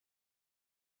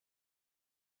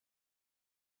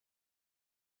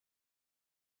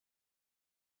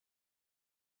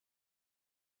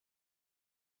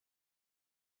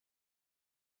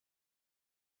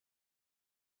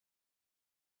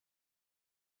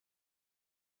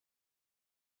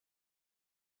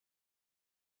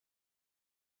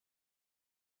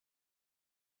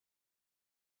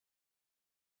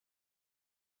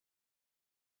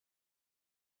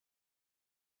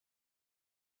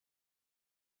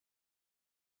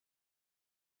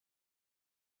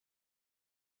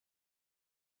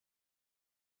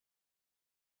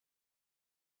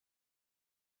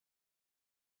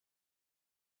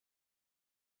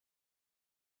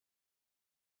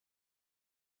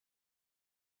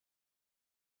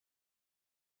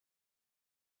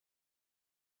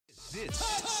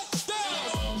This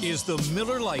is the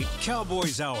Miller Lite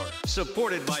Cowboys Hour,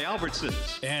 supported by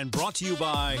Albertsons and brought to you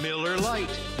by Miller Lite,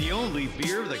 the only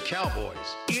beer of the Cowboys.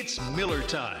 It's Miller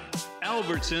time.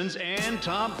 Albertsons and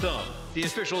Tom Thumb, the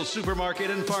official supermarket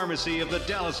and pharmacy of the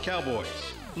Dallas Cowboys.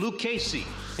 Lucchese,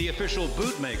 the official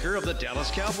bootmaker of the Dallas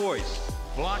Cowboys.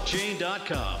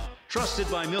 Blockchain.com,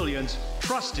 trusted by millions,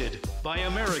 trusted by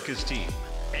America's team.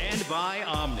 And by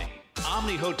Omni.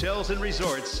 Omni Hotels and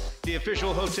Resorts, the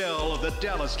official hotel of the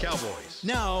Dallas Cowboys.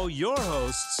 Now, your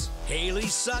hosts, Haley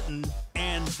Sutton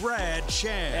and Brad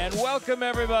Shad. And welcome,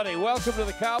 everybody. Welcome to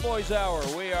the Cowboys Hour.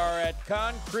 We are at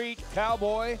Concrete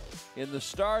Cowboy in the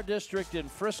Star District in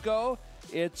Frisco.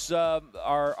 It's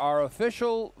our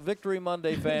official Victory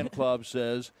Monday fan club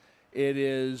says it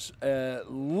is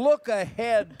look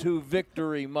ahead to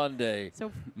Victory Monday.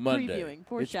 So Monday. previewing,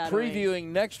 foreshadowing. It's previewing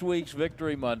next week's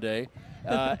Victory Monday.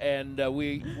 And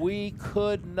we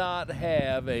could not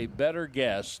have a better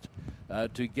guest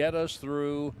to get us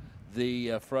through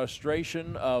the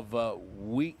frustration of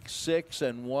week 6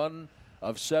 and 1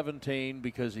 of 17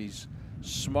 because he's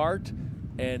smart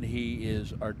and he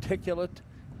is articulate.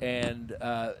 And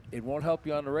it won't help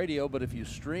you on the radio, but if you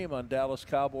stream on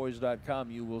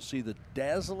DallasCowboys.com, you will see the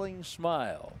dazzling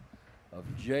smile of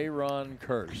J. Ron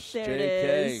Curse. There JK. it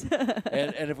is.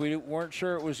 and if we weren't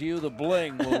sure it was you, the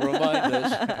bling will remind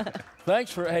us.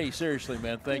 Thanks for, hey, seriously,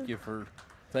 man, thank you for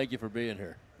being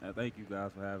here. Thank you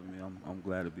guys for having me. I'm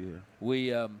glad to be here.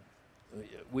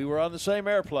 We were on the same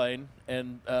airplane,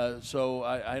 and so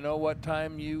I know what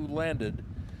time you landed,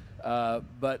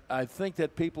 but I think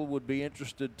that people would be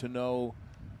interested to know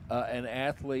an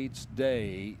athlete's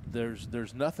day.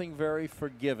 There's nothing very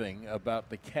forgiving about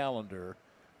the calendar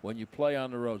when you play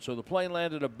on the road. So the plane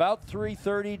landed about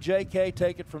 3:30. JK,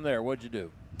 take it from there. What'd you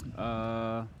do?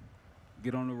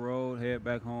 Get on the road, head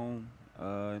back home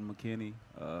in McKinney.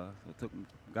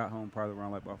 Got home probably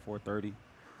around like about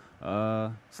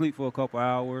 4:30. Sleep for a couple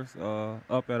hours.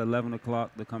 Up at 11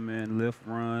 o'clock to come in, lift,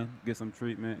 run, get some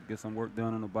treatment, get some work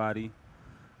done on the body.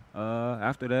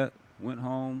 After that, went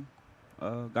home,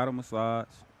 got a massage,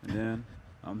 and then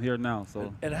I'm here now.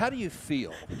 So. And how do you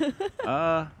feel?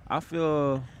 I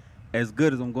feel as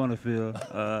good as I'm going to feel.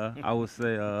 I would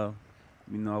say, I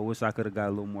wish I could have got a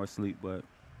little more sleep, but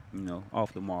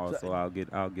off tomorrow, so I'll get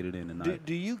it in tonight.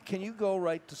 Can you go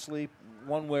right to sleep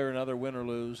one way or another, win or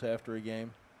lose, after a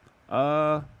game?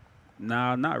 Nah,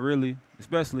 not really.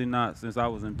 Especially not since I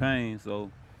was in pain,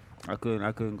 so I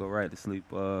couldn't go right to sleep.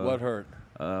 What hurt?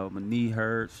 My knee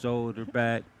hurt, shoulder,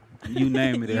 back. You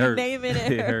name it, it hurts. Name it,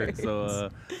 it hurts. So,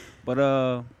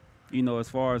 as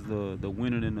far as the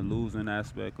winning and the losing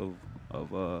aspect of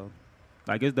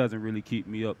it doesn't really keep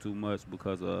me up too much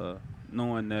because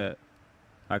knowing that,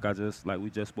 like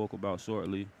we just spoke about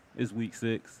shortly, it's week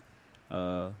 6.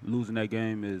 Losing that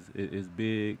game is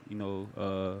big,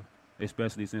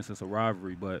 especially since it's a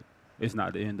rivalry, but it's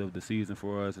not the end of the season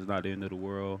for us. It's not the end of the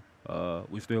world.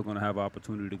 We're still going to have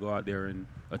opportunity to go out there and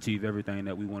achieve everything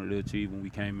that we wanted to achieve when we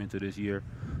came into this year.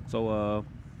 So,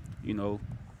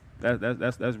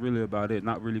 that's really about it.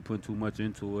 Not really putting too much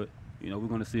into it. We're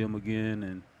going to see them again,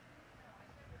 and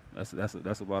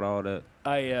that's about all that.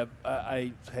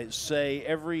 I say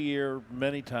every year,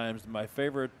 many times, my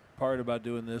favorite part about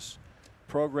doing this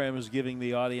program is giving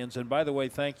the audience. And by the way,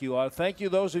 thank you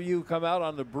those of you who come out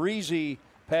on the breezy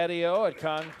patio at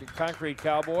Concrete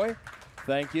Cowboy.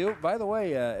 Thank you. By the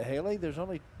way, Haley, there's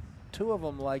only 2 of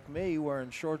them like me wearing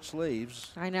short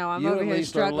sleeves. I know. I'm you over at here least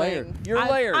struggling. Are layered. You're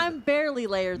layered. I'm barely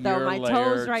layered, though. You're My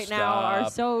layered. toes right now are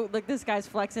Stop. so, like, this guy's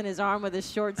flexing his arm with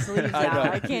his short sleeves I out.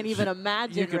 know. I can't even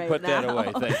imagine You can right put now. that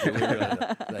away. Thank you. We really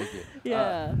don't. Thank you.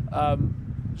 Yeah.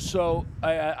 So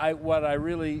what I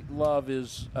really love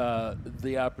is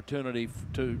the opportunity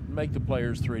to make the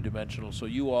players three-dimensional, so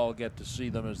you all get to see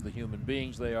them as the human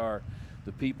beings they are,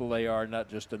 the people they are, not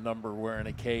just a number wearing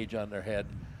a cage on their head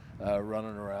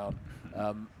running around.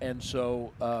 And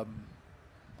so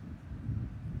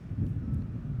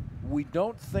we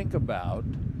don't think about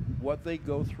what they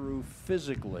go through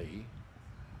physically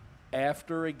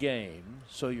after a game.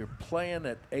 So you're playing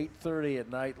at 8:30 at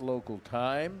night local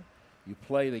time. You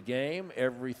play the game.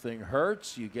 Everything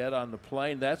hurts. You get on the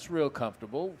plane. That's real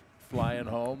comfortable, flying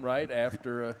home, right,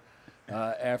 after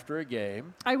a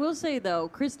game. I will say, though,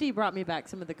 Christy brought me back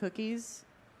some of the cookies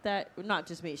that, not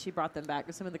just me, she brought them back,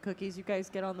 but some of the cookies you guys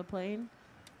get on the plane.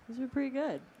 These are pretty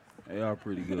good. They are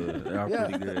pretty good. They are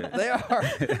pretty good. They are.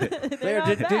 They're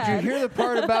Did you hear the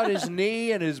part about his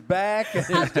knee and his back?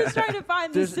 I'm just trying to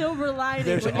find the silver lining.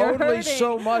 There's when you're only hurting,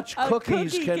 so much a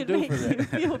cookies cookie can do make for that. you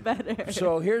feel better.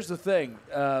 So here's the thing: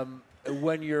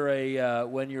 when you're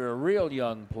a real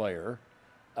young player,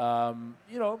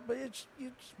 But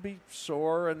you'd be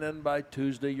sore, and then by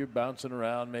Tuesday you're bouncing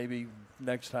around. Maybe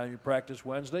next time you practice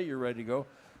Wednesday, you're ready to go.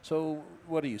 So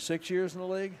what are you, 6 years in the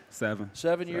league? 7.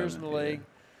 7 years in the league. Yeah.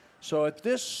 So at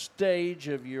this stage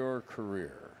of your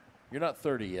career, you're not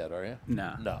 30 yet, are you?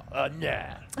 Nah. No.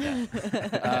 Nah.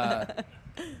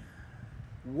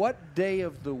 What day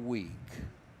of the week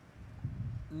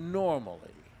normally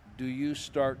do you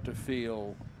start to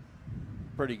feel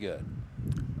pretty good?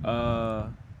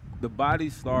 The body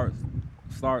starts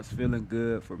feeling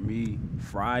good for me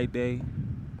Friday,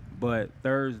 but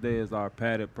Thursday is our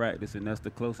padded practice, and that's the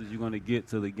closest you're going to get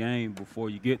to the game before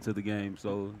you get to the game.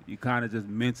 So you kind of just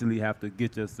mentally have to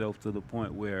get yourself to the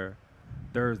point where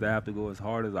Thursday I have to go as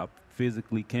hard as I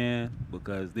physically can,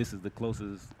 because this is the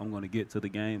closest I'm going to get to the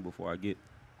game before I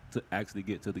actually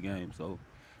get to the game. So,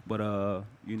 but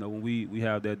when we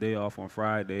have that day off on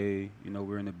Friday,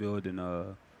 we're in the building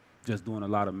just doing a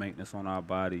lot of maintenance on our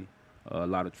body, a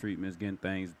lot of treatments, getting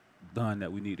things done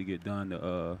that we need to get done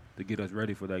to get us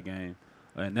ready for that game.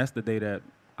 And that's the day that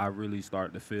I really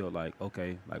start to feel like,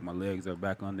 okay, like my legs are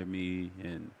back under me,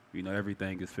 and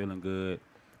everything is feeling good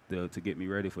to get me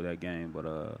ready for that game.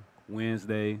 But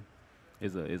Wednesday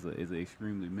is an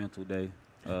extremely mental day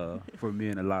for me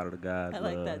and a lot of the guys. I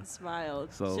like that smile.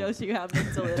 So shows you how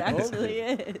mental it actually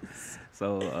is.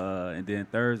 So and then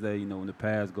Thursday, when the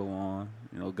pads go on,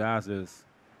 guys just,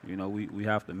 we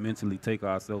have to mentally take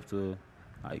ourselves to,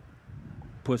 like,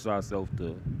 push ourselves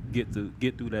to get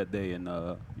through that day. And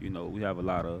we have a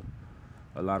lot of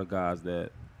guys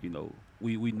that we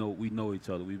know each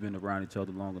other. We've been around each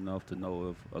other long enough to know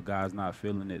if a guy's not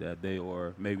feeling it that day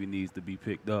or maybe needs to be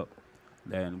picked up.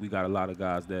 Then we got a lot of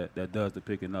guys that does the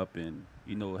picking up and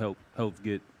helps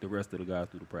get the rest of the guys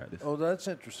through the practice. Oh, that's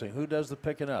interesting. Who does the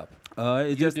picking up?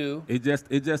 It just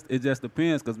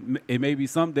depends, because it may be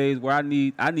some days where I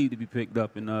need to be picked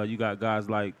up, and you got guys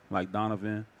like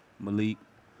Donovan, Malik,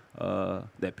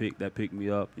 that pick me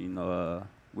up.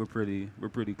 We're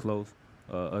pretty close,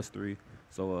 us three.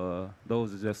 So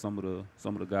those are just some of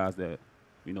the guys that,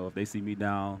 if they see me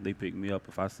down, they pick me up.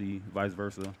 If I see vice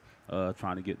versa,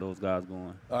 trying to get those guys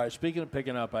going. All right, speaking of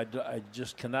picking up, I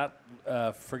just cannot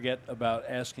forget about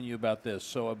asking you about this.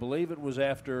 So I believe it was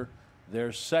after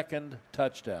their second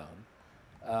touchdown.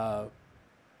 I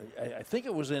think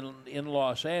it was in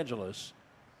Los Angeles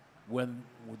when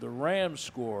the Rams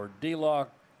scored. D-Lock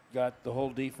got the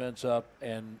whole defense up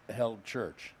and held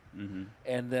church. Mm-hmm.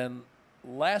 And then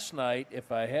last night,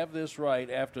 if I have this right,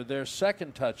 after their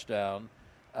second touchdown,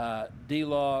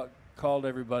 D-Law called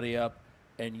everybody up,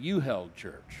 and you held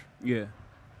church. Yeah.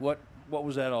 What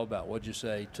was that all about? What'd you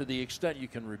say? To the extent you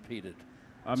can repeat it.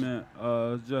 I mean,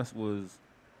 it just was,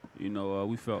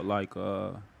 we felt like,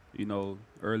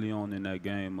 early on in that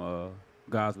game,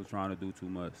 guys were trying to do too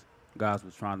much. Guys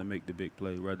was trying to make the big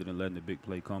play rather than letting the big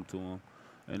play come to them.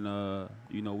 And,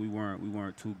 we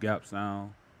weren't too gap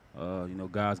sound.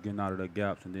 Guys getting out of their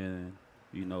gaps, and then,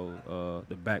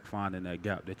 the back finding that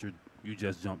gap that you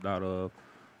just jumped out of.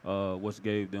 Which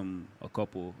gave them a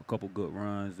couple good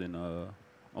runs, and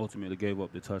ultimately gave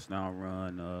up the touchdown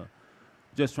run.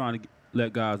 Just trying to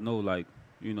let guys know, like,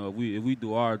 if we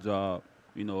do our job,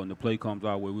 and the play comes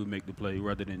our way, we make the play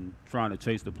rather than trying to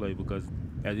chase the play, because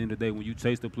at the end of the day, when you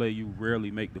chase the play, you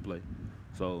rarely make the play.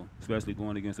 So especially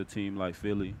going against a team like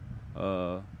Philly,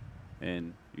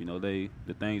 and the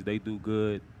things they do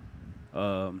good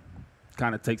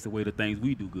kind of takes away the things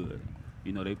we do good.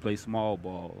 They play small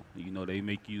ball. They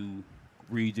make you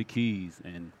read your keys,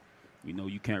 and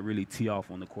you can't really tee off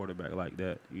on the quarterback like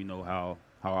that. How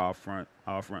our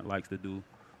front likes to do.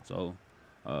 So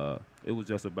it was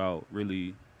just about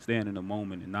really staying in the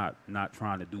moment and not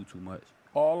trying to do too much.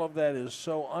 All of that is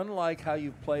so unlike how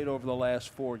you've played over the last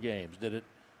 4 games. Did it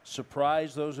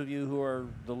surprise those of you who are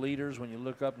the leaders when you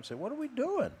look up and say, "What are we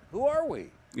doing? Who are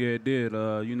we?" Yeah, it did.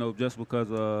 Just because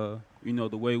the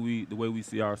way we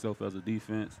see ourselves as a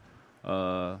defense.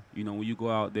 When you go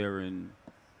out there and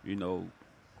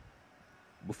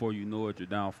before you know it, you're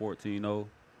down 14-0.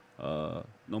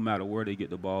 No matter where they get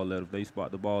the ball at, if they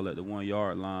spot the ball at the 1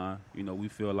 yard line, we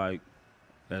feel like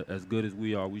as good as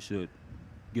we are, we should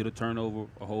get a turnover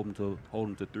or hold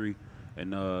them to 3.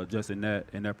 And just in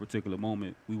that particular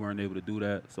moment, we weren't able to do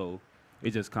that. So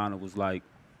it just kind of was like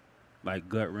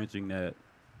gut wrenching that,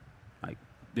 like,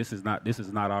 this is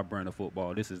not our brand of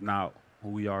football. This is not who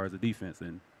we are as a defense.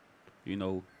 And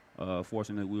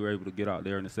fortunately, we were able to get out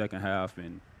there in the second half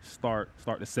and start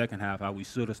the second half how we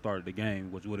should have started the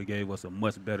game, which would have gave us a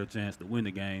much better chance to win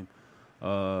the game.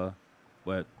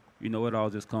 But it all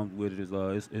just comes with it.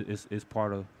 It's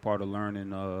part of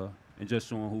learning and just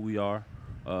showing who we are.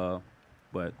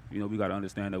 But we got to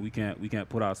understand that we can't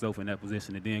put ourselves in that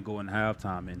position and then go in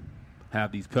halftime and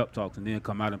have these pep talks and then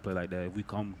come out and play like that.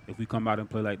 If we come out and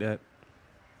play like that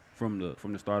from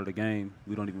the start of the game,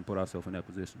 we don't even put ourselves in that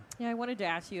position. Yeah, I wanted to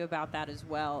ask you about that as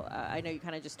well. I know you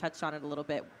kind of just touched on it a little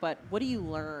bit, but what do you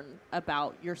learn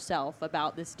about yourself,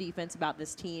 about this defense, about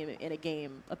this team in a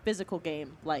game, a physical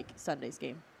game like Sunday's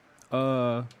game?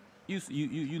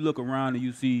 You look around and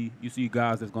you see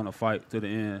guys that's gonna fight to the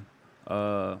end.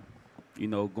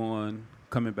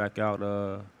 Coming back out,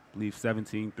 I believe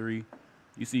 17-3.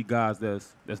 You see guys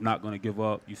that's not going to give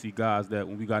up. You see guys that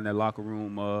when we got in that locker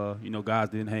room, guys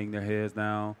didn't hang their heads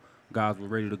down. Guys were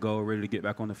ready to go, ready to get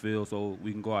back on the field so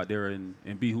we can go out there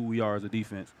and be who we are as a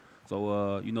defense.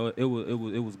 So,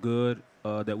 it was good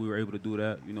that we were able to do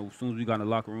that. As soon as we got in the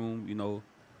locker room,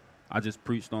 I just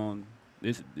preached on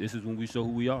this is when we show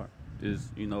who we are.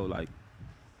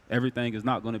 Everything is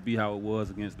not going to be how it was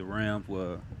against the Rams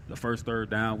where the first third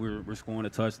down we're scoring a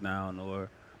touchdown, or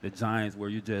the Giants where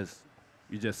you're just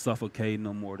suffocating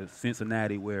them, or the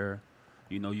Cincinnati where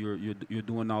you're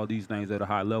doing all these things at a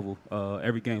high level.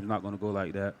 Every game's not going to go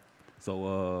like that.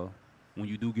 So when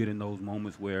you do get in those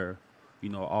moments where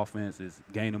offense is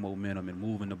gaining momentum and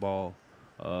moving the ball,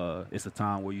 it's a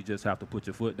time where you just have to put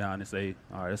your foot down and say,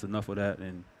 all right, that's enough of that,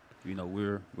 and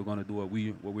we're going to do what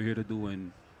we're here to do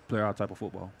and play our type of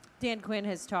football. Dan Quinn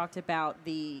has talked about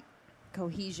the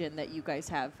cohesion that you guys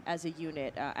have as a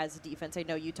unit, as a defense. I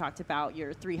know you talked about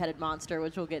your three-headed monster,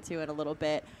 which we'll get to in a little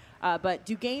bit. But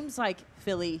do games like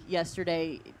Philly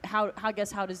yesterday, how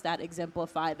does that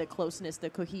exemplify the closeness, the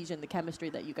cohesion, the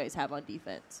chemistry that you guys have on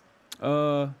defense?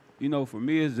 For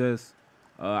me, it's just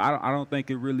I don't think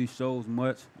it really shows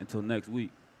much until next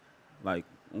week. Like,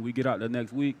 when we get out the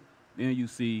next week, then you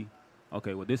see,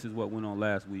 okay, well, this is what went on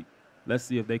last week. Let's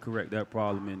see if they correct that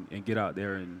problem and get out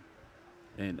there and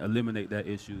eliminate that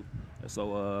issue.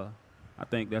 So I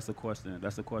think that's a question.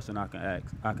 That's a question I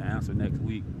can answer next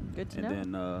week. Good to know.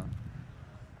 And then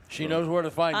she knows where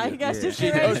to find you. I guess just she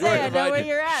right knows there. where I to know find where you.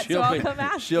 you're at, so I'll come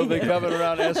ask She'll be you. coming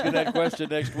around asking that question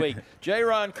next week.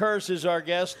 J-Ron Curse is our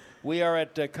guest. We are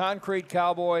at Concrete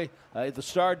Cowboy, the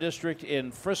Star District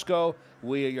in Frisco.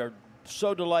 We are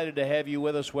so delighted to have you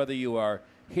with us, whether you are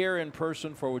here in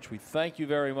person, for which we thank you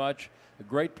very much. A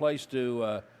great place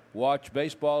to watch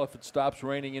baseball if it stops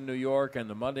raining in New York, and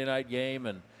the Monday night game,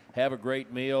 and have a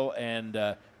great meal. And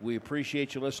we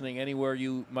appreciate you listening anywhere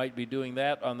you might be doing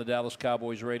that on the Dallas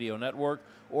Cowboys Radio Network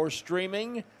or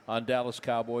streaming on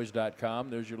DallasCowboys.com.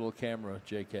 There's your little camera,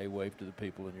 JK. Wave to the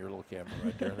people in your little camera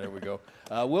right there. There we go.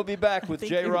 We'll be back with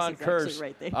J-Ron Curse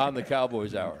right there. on the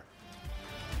Cowboys Hour.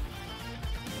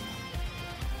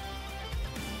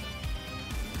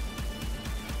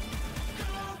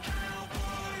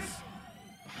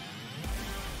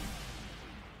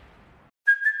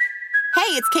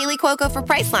 Hey, it's Kaylee Cuoco for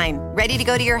Priceline. Ready to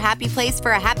go to your happy place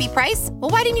for a happy price?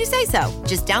 Well, why didn't you say so?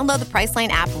 Just download the Priceline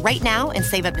app right now and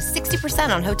save up to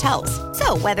 60% on hotels.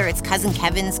 So whether it's Cousin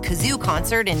Kevin's Kazoo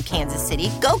Concert in Kansas City,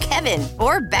 go Kevin,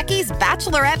 or Becky's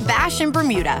Bachelorette Bash in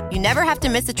Bermuda, you never have to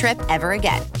miss a trip ever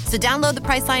again. So download the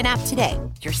Priceline app today.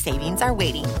 Your savings are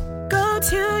waiting. Go to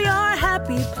your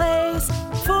happy place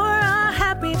for a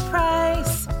happy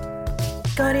price.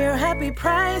 Go to your happy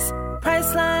price,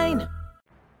 Priceline.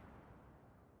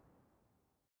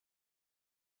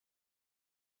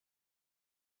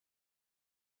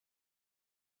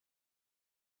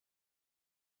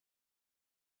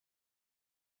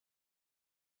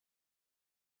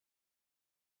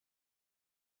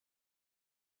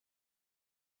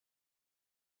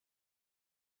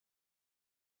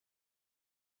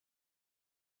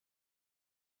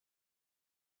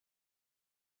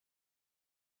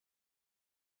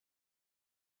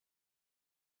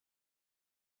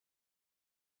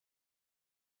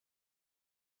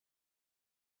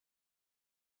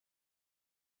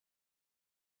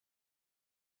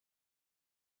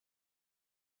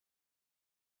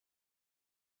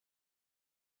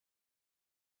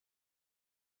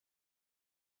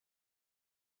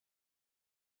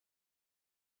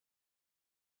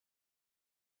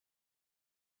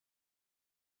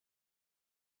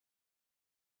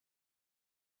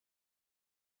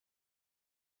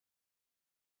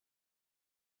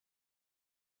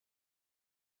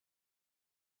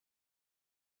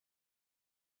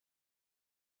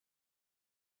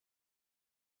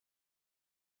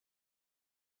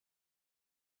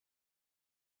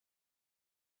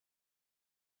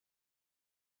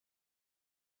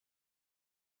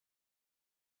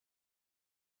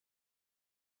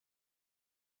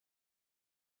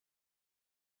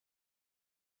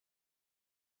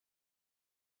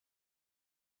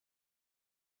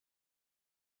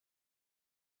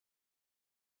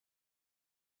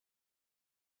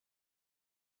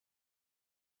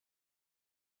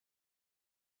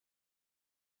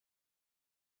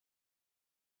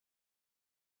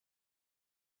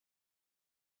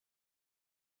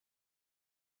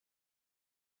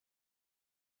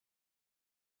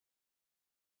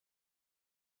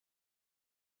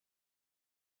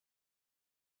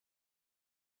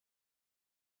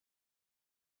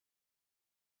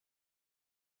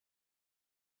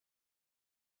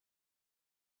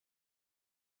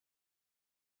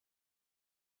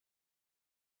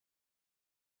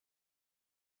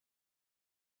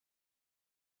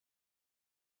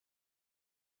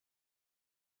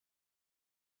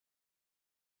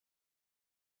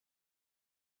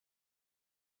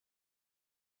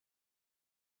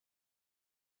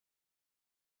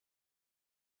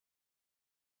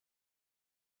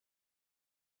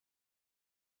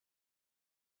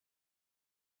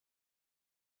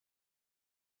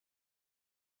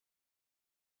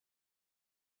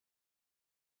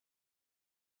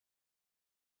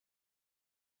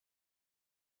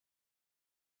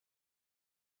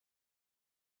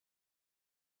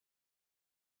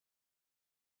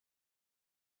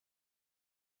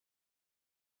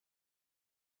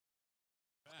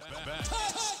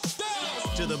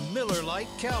 To the Miller Lite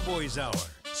Cowboys Hour,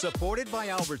 supported by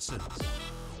Albertsons.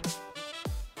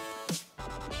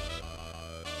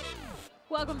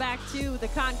 Welcome back to the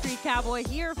Concrete Cowboy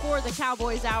here for the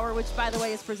Cowboys Hour, which, by the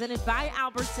way, is presented by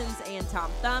Albertsons and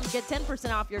Tom Thumb. Get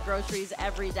 10% off your groceries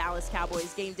every Dallas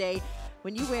Cowboys game day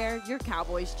when you wear your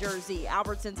Cowboys jersey.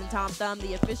 Albertsons and Tom Thumb,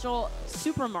 the official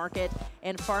supermarket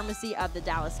and pharmacy of the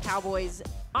Dallas Cowboys.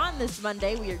 On this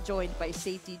Monday, we are joined by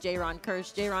safety Jaron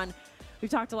Kearse. Jaron, we've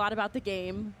talked a lot about the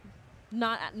game,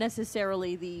 not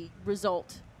necessarily the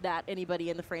result that anybody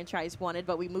in the franchise wanted,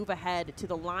 but we move ahead to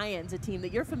the Lions, a team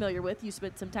that you're familiar with. You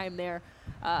spent some time there.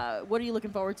 What are you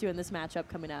looking forward to in this matchup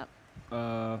coming up?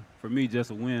 For me, just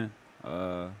a win.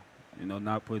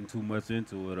 Not putting too much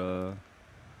into it.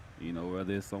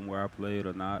 Whether it's somewhere I played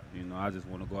or not, I just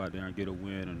want to go out there and get a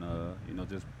win and,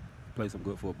 just play some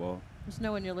good football. There's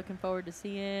no one you're looking forward to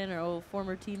seeing or old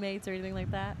former teammates or anything like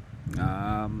that?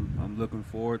 I'm looking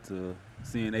forward to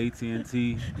seeing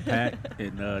AT&T pack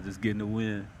and just getting the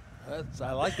win.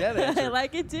 I like that answer. I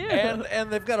like it too. And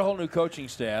they've got a whole new coaching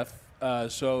staff.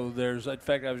 So there's, in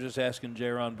fact, I was just asking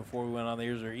Jaron before we went on the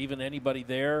air, is there even anybody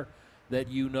there that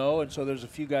you know? And so there's a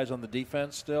few guys on the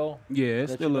defense still? Yeah,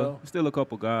 it's still a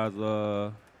couple guys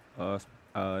in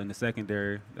the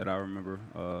secondary that I remember,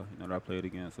 that I played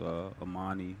against.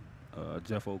 Amani,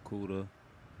 Jeff Okuda,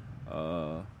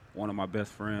 one of my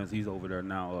best friends, he's over there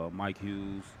now, Mike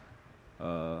Hughes.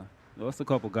 It's a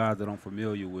couple guys that I'm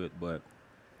familiar with, but,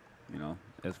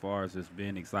 as far as just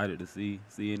being excited to see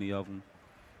any of them,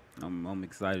 I'm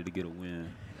excited to get a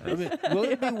win. I mean, will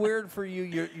it be weird for you?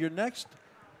 Your next,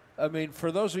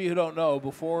 for those of you who don't know,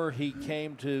 before he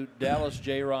came to Dallas,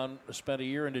 Jaron spent a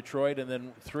year in Detroit and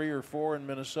then 3 or 4 in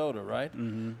Minnesota, right?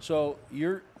 Mm-hmm. So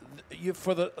you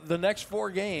for the next 4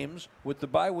 games with the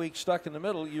bye week stuck in the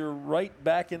middle, you're right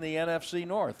back in the NFC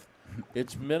North.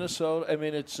 It's Minnesota.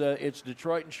 It's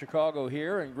Detroit and Chicago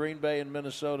here, and Green Bay and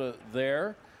Minnesota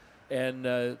there,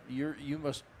 and you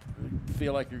must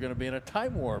feel like you're going to be in a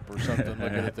time warp or something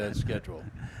looking at that schedule.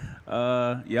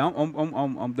 Yeah,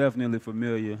 I'm definitely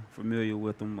familiar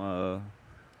with them.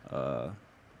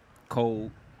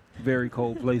 Cold, very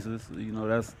cold places.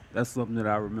 That's something that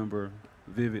I remember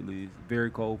vividly. Very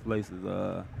cold places,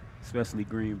 especially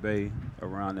Green Bay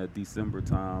around that December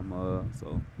time.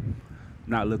 So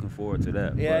not looking forward to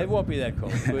that. Yeah, it won't be that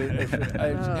cold.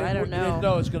 I don't know.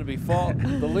 No, it's going to be fall.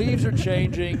 The leaves are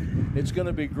changing. It's going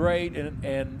to be great,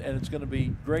 and it's going to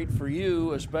be great for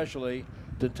you, especially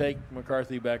to take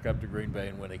McCarthy back up to Green Bay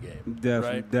and win a game.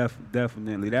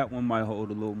 Definitely. That one might hold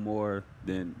a little more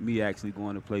than me actually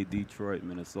going to play Detroit,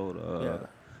 Minnesota.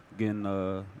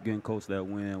 Getting coach that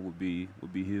win would be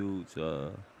huge.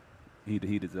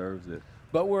 He deserves it.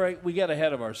 But we got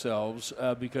ahead of ourselves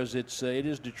because it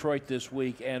is Detroit this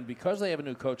week, and because they have a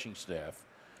new coaching staff,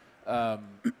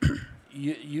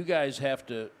 you guys have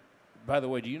to. By the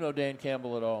way, do you know Dan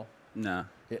Campbell at all? Nah.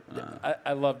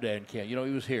 I love Dan Campbell.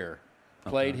 He was here,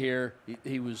 played here.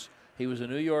 He was a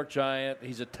New York Giant.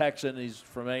 He's a Texan. He's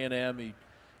from A&M.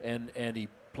 He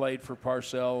played for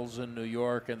Parcells in New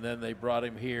York, and then they brought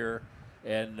him here.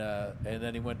 And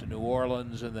then he went to New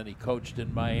Orleans, and then he coached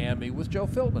in Miami with Joe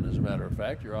Philbin, as a matter of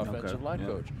fact, your offensive line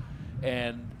coach.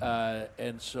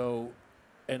 And so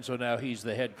now he's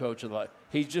the head coach of the line.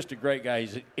 He's just a great guy.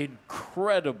 He's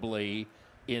incredibly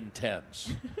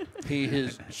intense. He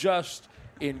is just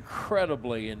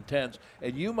incredibly intense.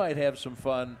 And you might have some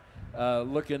fun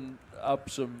looking up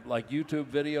some YouTube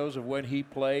videos of when he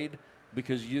played,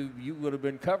 because you would have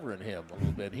been covering him a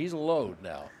little bit. He's a load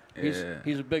now. He's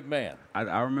a big man.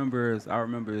 I remember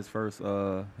his first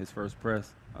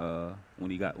press when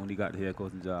he got the head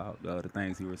coaching job. The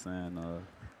things he was saying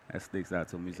that sticks out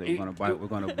to me. He said, we're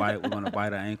gonna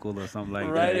bite an ankle or something like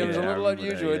that. Right. It was a little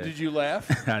unusual. Did you laugh?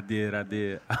 I did.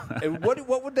 And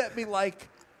what would that be like?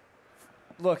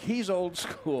 Look, he's old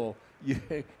school.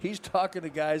 He's talking to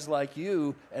guys like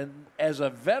you, and as a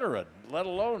veteran, let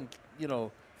alone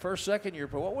first, second year.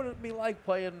 But what would it be like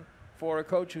playing for a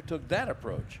coach who took that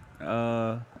approach?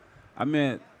 It's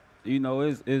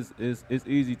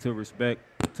easy to respect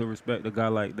a guy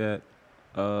like that,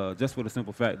 just for the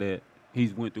simple fact that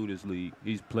he's went through this league.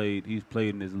 He's played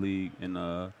in this league, and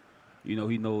he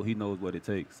knows what it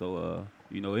takes. So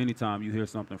anytime you hear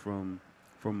something from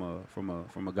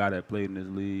a guy that played in this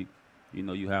league,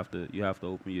 you have to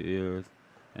open your ears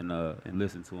and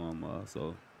listen to him.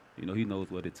 So he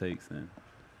knows what it takes, and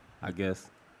I guess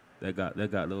that got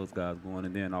those guys going,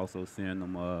 and then also seeing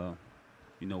them,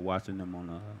 watching them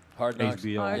on Hard Knocks.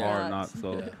 HBO, Hard Knocks.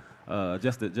 So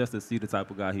just to see the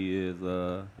type of guy he is,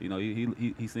 you know,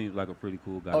 he seems like a pretty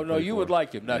cool guy. Oh no, you would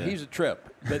like him. Now Yeah. he's a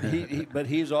trip, but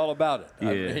he's all about it.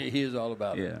 Yeah. He is all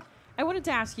about it. Yeah. I wanted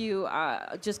to ask you,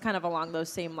 just kind of along those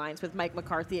same lines with Mike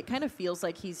McCarthy, it kind of feels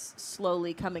like he's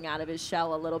slowly coming out of his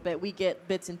shell a little bit. We get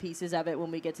bits and pieces of it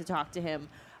when we get to talk to him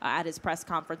at his press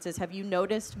conferences. Have you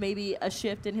noticed maybe a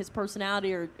shift in his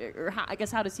personality, or how, I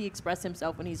guess, how does he express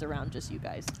himself when he's around just you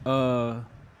guys?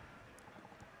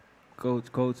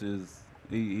 Coach is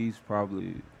he's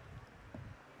probably,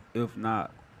 if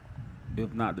not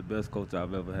the best coach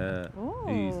I've ever had.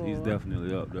 He's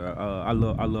definitely up there. I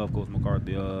love Coach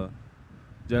McCarthy.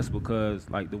 Just because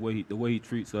like the way he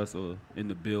treats us in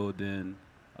the building,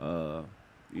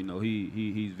 you know,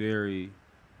 he's very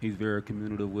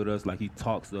communicative with us. Like, he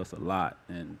talks to us a lot,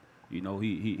 and you know,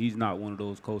 he's not one of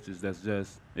those coaches that's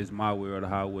just it's my way or the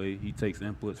highway. He takes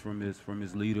inputs from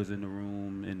his leaders in the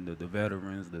room and the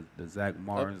veterans, the Zach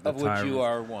Martins, of the which Tyrants. you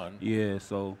are one. Yeah,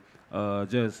 so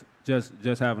just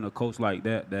having a coach like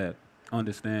that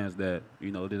understands that,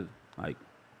 you know, like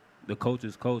the coach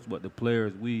is coach, but the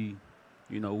players we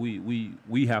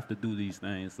have to do these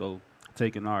things. So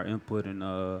taking our input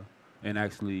and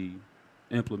actually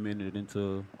implementing it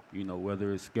into, you know,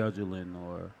 whether it's scheduling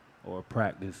or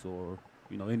practice or,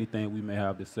 you know, anything we may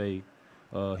have to say,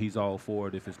 he's all for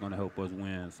it if it's going to help us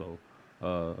win. So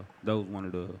that was one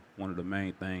of the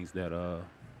main things that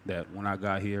when I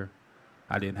got here,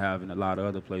 I didn't have in a lot of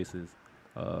other places.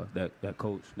 That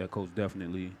coach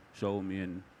definitely showed me,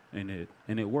 and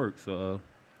it works. You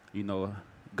know,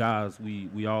 guys,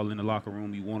 we all in the locker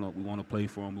room. We want to play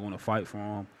for him. We want to fight for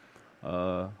him,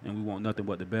 and we want nothing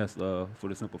but the best. For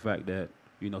the simple fact that,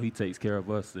 you know, he takes care of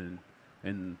us,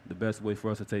 and the best way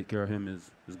for us to take care of him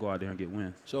is go out there and get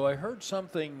wins. So I heard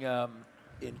something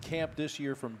in camp this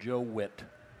year from Joe Witt.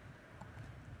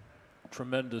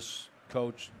 Tremendous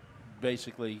coach.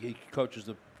 Basically, he coaches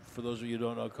for those of you who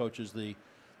don't know, coaches the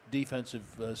defensive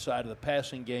side of the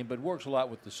passing game, but works a lot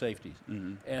with the safeties.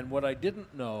 Mm-hmm. And what I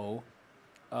didn't know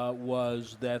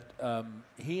was that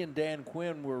he and Dan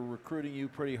Quinn were recruiting you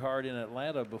pretty hard in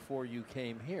Atlanta before you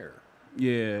came here.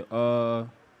 Yeah,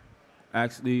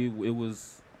 actually, it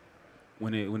was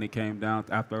when it came down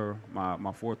after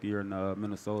my fourth year in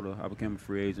Minnesota. I became a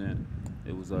free agent.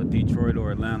 It was Detroit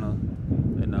or Atlanta,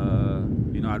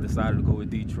 and you know, I decided to go with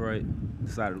Detroit.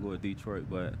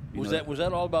 But Was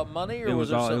that all about money, or it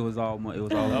was all money. It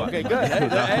was all about okay, good. it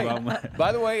was all Hey, about money.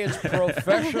 by the way, it's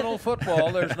professional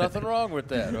football. There's nothing wrong with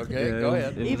that. Okay, Yeah, go it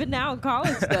ahead. was- Even now in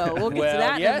college, though. We'll get Well, to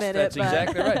that yes, in a minute. that's but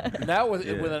exactly right. Now with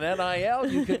Yeah. with an NIL,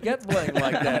 you could get bling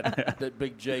like that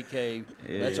big JK.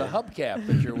 That's a hubcap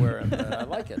that you're wearing. I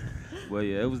like it. Well,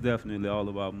 yeah, it was definitely all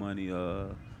about money.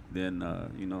 Then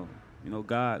you know,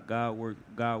 God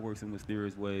works in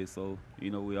mysterious ways. So, you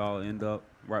know, we all end up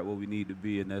right where we need to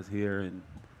be, and that's here, and,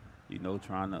 you know,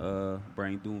 trying to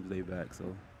bring Doomsday back.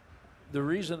 So The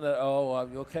reason that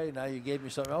okay, now you gave me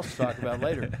something else to talk about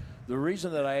later. The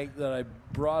reason that I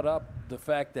brought up the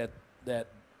fact that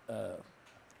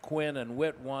Quinn and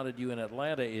Witt wanted you in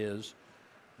Atlanta is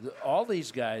all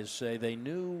these guys say they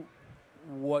knew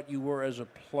what you were as a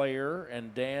player,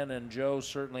 and Dan and Joe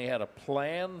certainly had a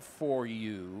plan for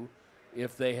you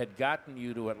if they had gotten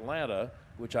you to Atlanta,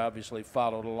 which obviously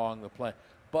followed along the plan.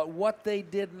 But what they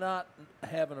did not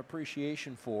have an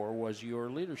appreciation for was your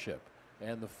leadership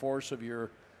and the force of your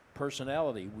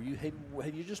personality.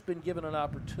 Have you just been given an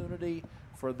opportunity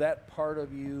for that part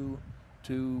of you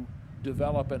to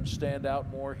develop and stand out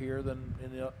more here than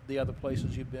in the other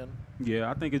places you've been?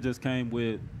 yeah, I think it just came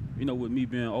with me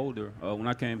being older. When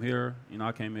I came here, you know,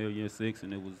 I came here year 6,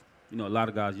 and it was, you know, a lot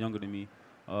of guys younger than me.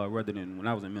 Rather than when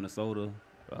I was in Minnesota,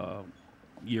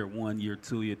 year 1, year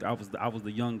 2, I was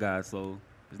the young guy, so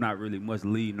it's not really much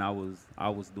leading I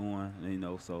was doing, you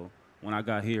know. So when I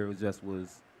got here, it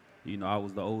was, you know, I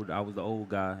was the old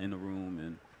guy in the room,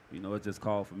 and, you know, it just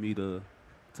called for me to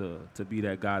be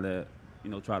that guy that, you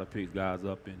know, try to pick guys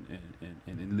up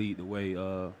and lead the way.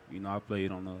 You know, I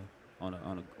played on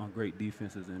great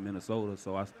defenses in Minnesota,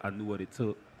 so I knew what it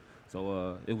took.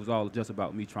 So it was all just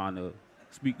about me trying to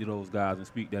speak to those guys and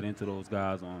speak that into those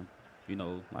guys on, you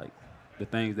know, like the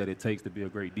things that it takes to be a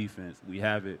great defense. We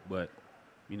have it, but,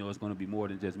 you know, it's going to be more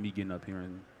than just me getting up here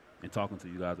and talking to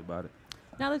you guys about it.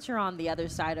 Now that you're on the other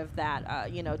side of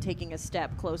that, you know, taking a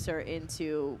step closer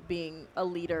into being a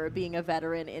leader, being a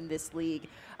veteran in this league,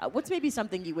 what's maybe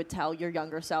something you would tell your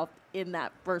younger self in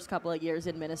that first couple of years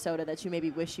in Minnesota that you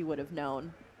maybe wish you would have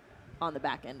known on the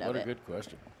back end of it? What a good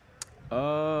question.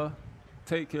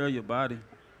 Take care of your body.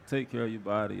 Take care of your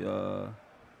body.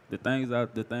 The things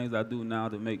I do now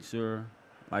to make sure,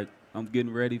 like, I'm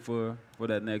getting ready for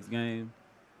that next game.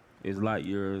 is light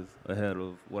years ahead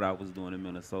of what I was doing in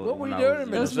Minnesota. What were you when I doing was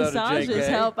in young. Those Minnesota, massages JK?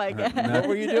 help, I guess. What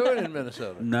were you doing in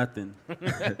Minnesota? Nothing.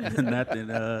 Nothing.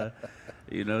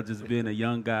 Just being a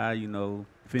young guy,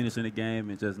 finishing the game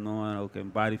and just knowing, okay, my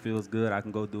body feels good, I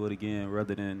can go do it again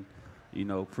rather than,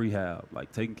 prehab.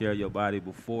 Like taking care of your body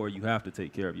before you have to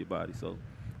take care of your body. So,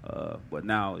 but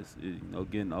now it's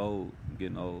getting old.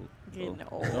 Getting old.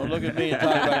 Don't look at me and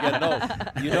talk about getting old.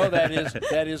 You know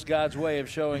that is God's way of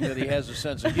showing that He has a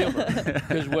sense of humor.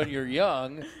 Because when you're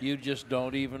young, you just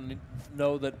don't even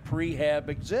know that prehab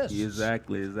exists.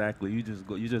 Exactly. You just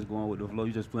going with the flow.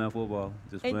 You just playing football.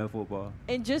 Playing football.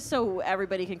 And just so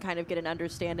everybody can kind of get an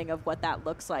understanding of what that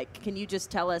looks like, can you just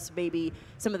tell us maybe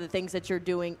some of the things that you're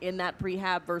doing in that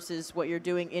prehab versus what you're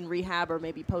doing in rehab or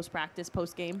maybe post-practice,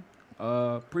 post-game?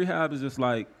 Prehab is just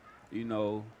like,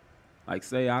 like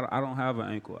say I don't have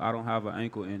an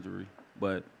ankle injury,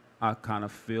 but I kind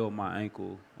of feel my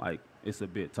ankle like it's a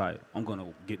bit tight. I'm going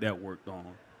to get that worked on.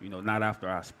 Not after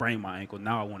I sprain my ankle.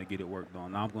 Now I want to get it worked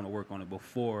on. Now I'm going to work on it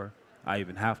before I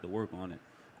even have to work on it.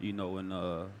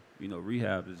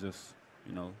 Rehab is just,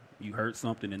 you hurt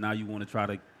something and now you want to try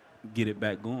to get it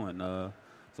back going.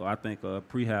 So I think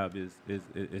prehab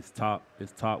is top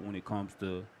when it comes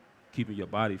to keeping your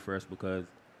body fresh because,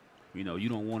 you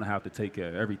don't want to have to take care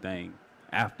of everything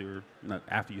after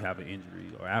you have an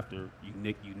injury or after you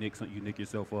nick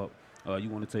yourself up. You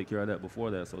want to take care of that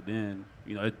before that. So then,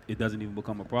 it doesn't even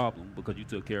become a problem because you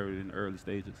took care of it in the early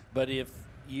stages. But if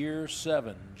year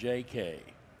 7, JK,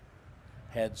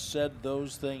 had said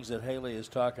those things that Haley is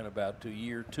talking about to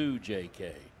year 2,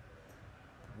 JK,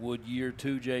 would year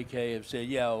 2 JK have said,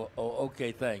 "Yeah,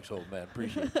 okay, thanks, old man,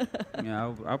 appreciate it"?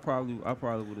 Yeah, I probably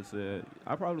would have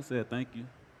said, "Thank you,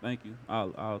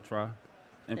 I'll try."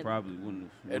 And probably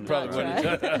wouldn't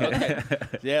have. Okay.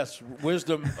 Yes,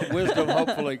 wisdom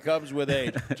hopefully comes with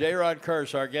age. J-Rod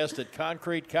Curse, our guest at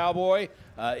Concrete Cowboy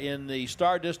in the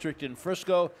Star District in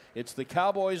Frisco. It's the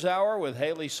Cowboys Hour with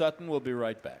Haley Sutton. We'll be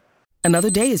right back. Another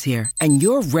day is here, and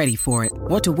you're ready for it.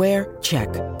 What to wear? Check.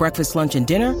 Breakfast, lunch, and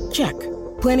dinner? Check.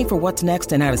 Planning for what's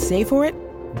next and how to save for it?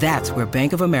 That's where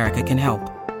Bank of America can help.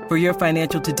 For your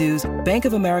financial to-dos, Bank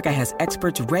of America has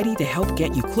experts ready to help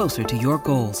get you closer to your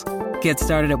goals. Get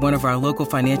started at one of our local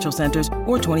financial centers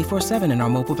or 24/7 in our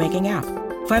mobile banking app.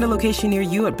 Find a location near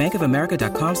you at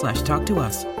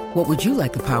bankofamerica.com/talktous. What would you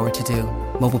like the power to do?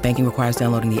 Mobile banking requires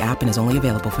downloading the app and is only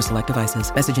available for select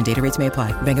devices. Message and data rates may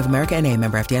apply. Bank of America N.A.,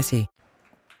 member FDIC.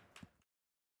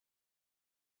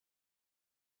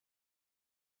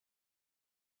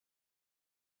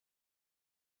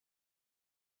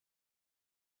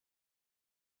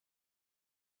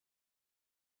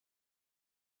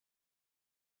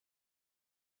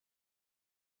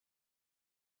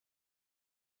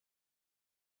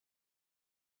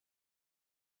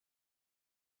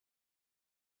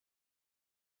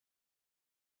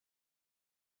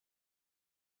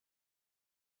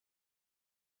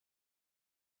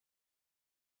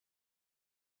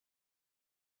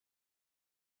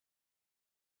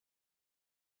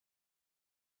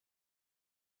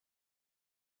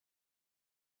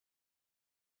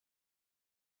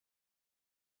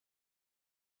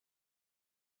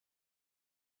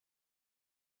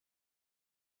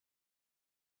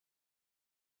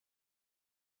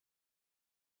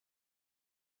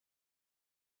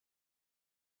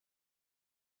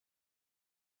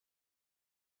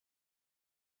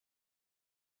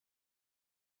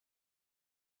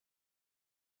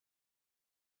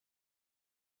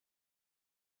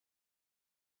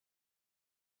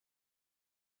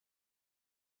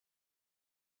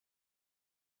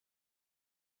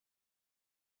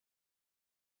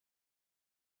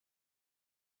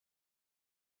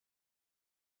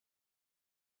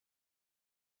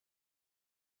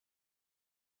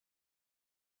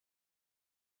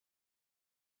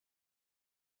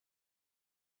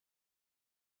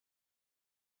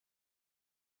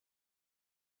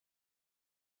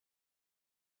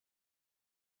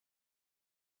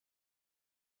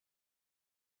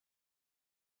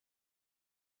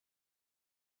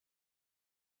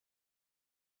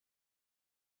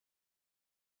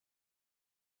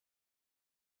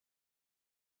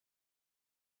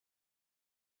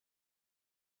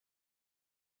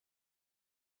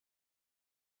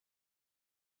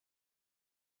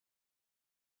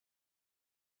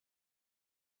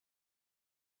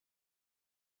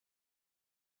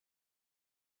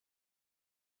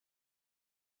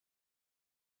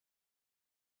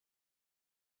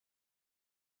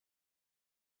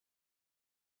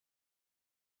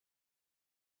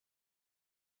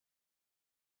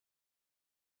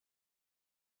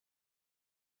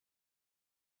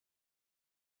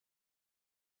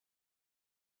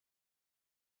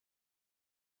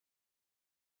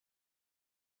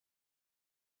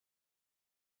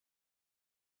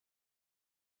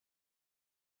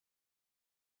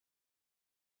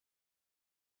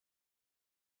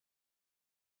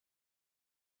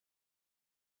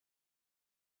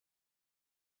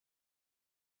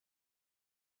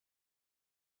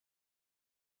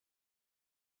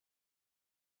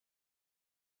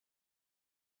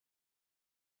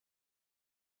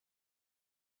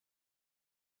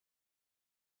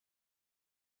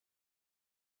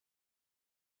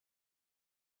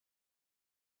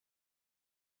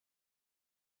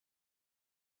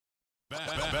 Back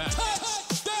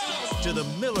to the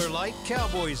Miller Lite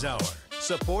Cowboys Hour,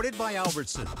 supported by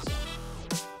Albertsons.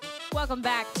 Welcome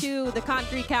back to the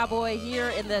Concrete Cowboy here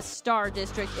in the Star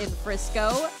District in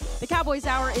Frisco. The Cowboys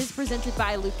Hour is presented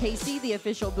by Lucchese, the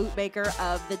official bootmaker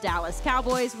of the Dallas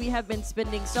Cowboys. We have been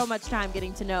spending so much time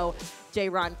getting to know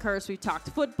Jayron Kearse. We've talked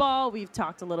football. We've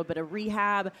talked a little bit of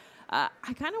rehab. I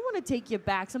kind of want to take you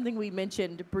back, something we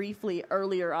mentioned briefly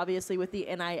earlier, obviously, with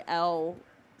the NIL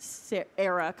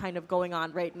era kind of going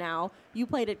on right now. You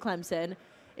played at Clemson.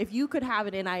 If you could have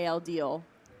an NIL deal,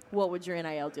 what would your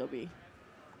NIL deal be?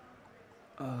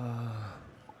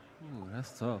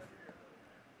 That's tough.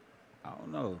 I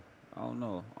don't know.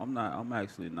 I'm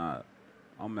actually not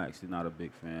a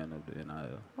big fan of the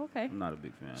NIL. Okay. I'm not a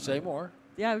big fan. Say more.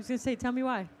 Yeah, I was going to say, tell me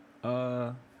why.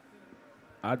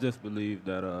 I just believe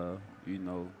that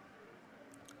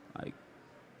like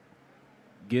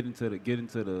getting to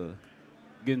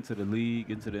the league,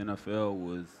 into the NFL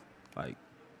was like,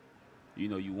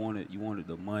 you wanted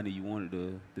the money, you wanted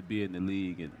to be in the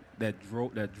league, and that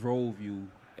drove you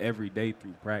every day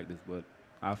through practice. But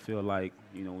I feel like,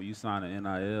 when you sign an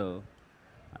NIL,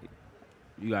 like,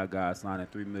 you got guys signing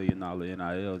 $3 million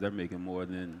NILs. They're making more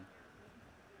than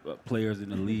players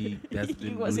in the league that's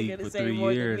been in the league for 3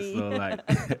 years. So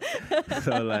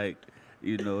like,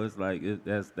 it's like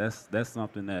that's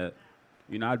something that,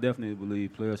 I definitely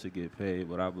believe players should get paid,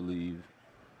 but I believe,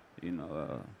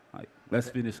 like, let's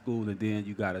finish school and then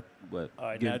you got to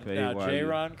get paid. Now,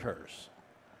 Jayron Kearse,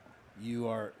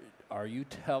 are you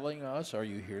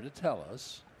here to tell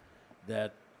us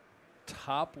that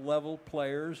top-level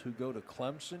players who go to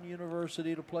Clemson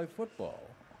University to play football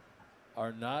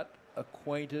are not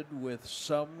acquainted with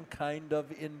some kind of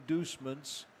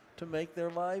inducements to make their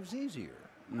lives easier?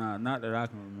 Nah, not that I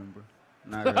can remember.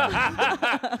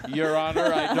 Your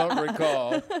Honor, I don't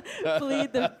recall.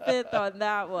 Plead the fifth on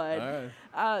that one. All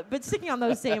right. But sticking on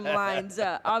those same lines,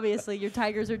 obviously your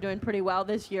Tigers are doing pretty well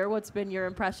this year. What's been your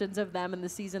impressions of them and the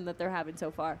season that they're having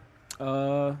so far?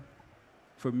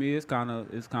 For me, it's kind of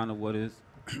what it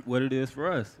is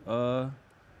for us.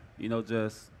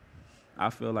 I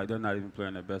feel like they're not even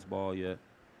playing their best ball yet.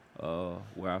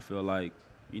 Where I feel like,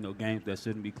 games that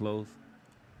shouldn't be close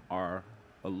are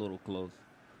a little close.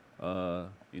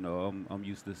 I'm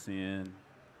used to seeing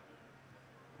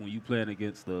when you playing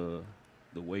against the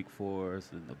Wake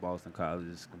Forest and the Boston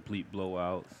Colleges, complete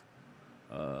blowouts.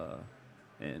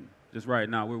 And just right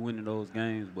now, we're winning those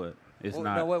games, but it's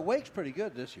not. No, Wake's pretty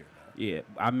good this year. Yeah,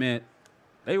 I meant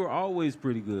they were always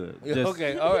pretty good.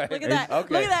 Okay, all right. Look at that.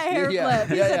 Okay. Look at that hair flip.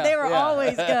 He said they were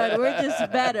always good. We're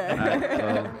just better.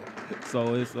 Right,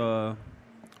 so it's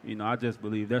I just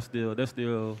believe they're still as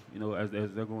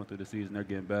they're going through the season, they're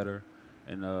getting better,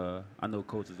 and I know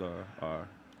coaches are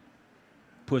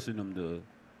pushing them to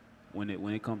when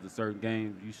it comes to certain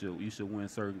games, you should win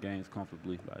certain games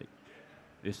comfortably. Like,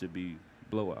 it should be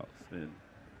blowouts, and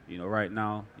right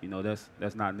now,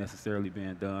 that's not necessarily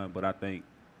being done, but I think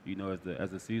as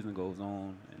the season goes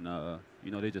on, and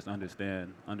they just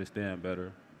understand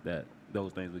better that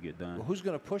those things will get done. Well, who's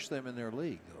going to push them in their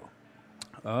league,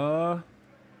 though?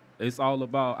 It's all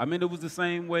about. I mean, it was the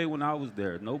same way when I was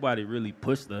there. Nobody really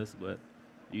pushed us, but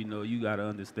you got to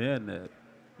understand that.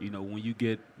 When you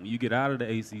get out of the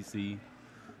ACC,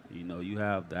 you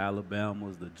have the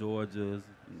Alabamas, the Georgias,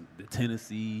 the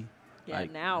Tennessee. Yeah,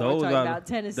 like, now we're talking about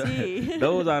Tennessee.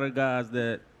 Those are the guys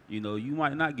that you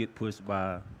might not get pushed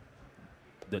by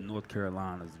the North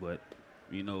Carolinas, but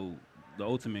the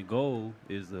ultimate goal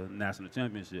is a national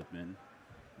championship, and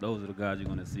those are the guys you're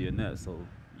going to see in that. So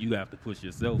you have to push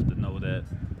yourself to know that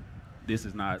this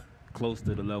is not close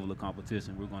to the level of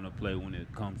competition we're going to play when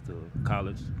it comes to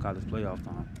college playoff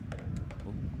time.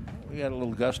 We had a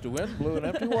little gust of wind, blew an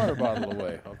empty water bottle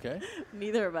away, okay?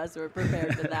 Neither of us were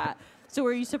prepared for that. So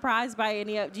were you surprised by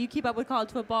do you keep up with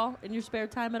college football in your spare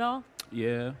time at all?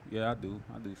 Yeah, I do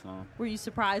some. Were you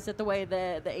surprised at the way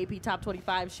the AP Top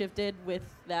 25 shifted with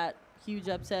that huge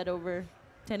upset over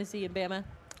Tennessee and Bama?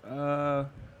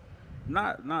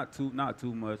 Not too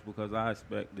much, because I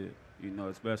expected,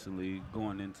 especially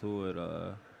going into it,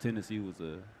 Tennessee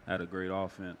had a great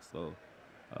offense, so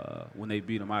when they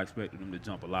beat them, I expected them to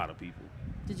jump a lot of people.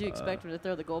 Did you expect them to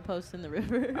throw the goalpost in the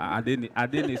river? I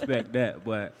didn't expect that,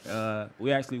 but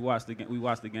we actually watched the game. We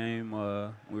watched the game.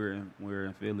 We were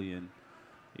in Philly, and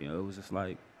it was just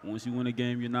like, once you win a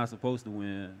game you're not supposed to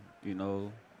win,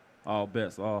 all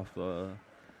bets off.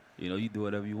 You do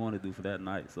whatever you want to do for that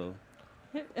night. So.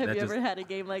 Have you ever had a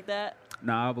game like that?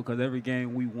 Nah, because every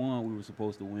game we won, we were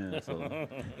supposed to win. So.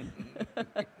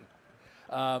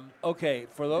 Okay,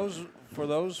 for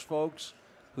those folks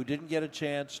who didn't get a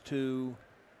chance to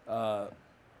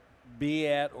be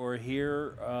at or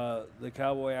hear the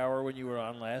Cowboy Hour when you were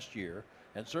on last year,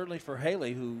 and certainly for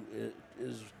Haley, who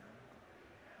is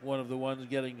one of the ones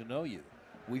getting to know you.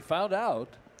 We found out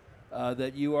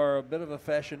that you are a bit of a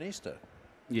fashionista.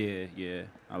 Yeah.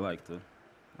 I like to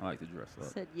dress up.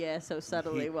 Said yeah so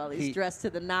subtly while he's he- dressed to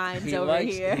the nines He over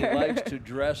likes, here. He likes to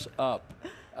dress up.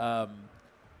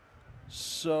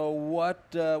 So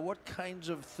what kinds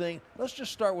of things? Let's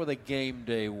just start with a game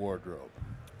day wardrobe.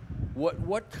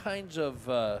 What kinds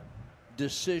of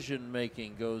decision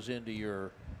making goes into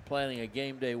your planning a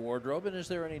game day wardrobe, and is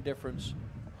there any difference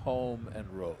home and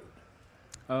road?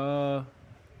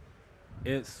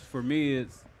 It's for me.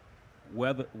 It's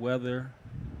weather,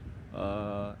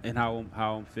 and how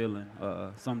I'm feeling.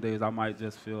 Some days I might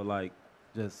just feel like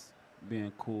just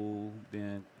being cool,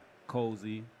 being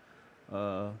cozy.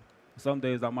 Some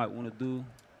days I might want to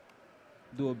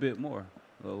do a bit more.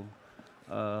 So,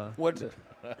 What?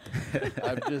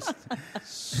 I'm just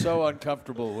so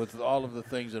uncomfortable with all of the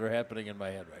things that are happening in my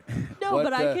head right now. No, What,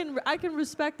 but I can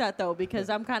respect that though, because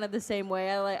I'm kind of the same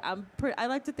way. I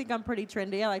like to think I'm pretty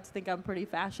trendy. I like to think I'm pretty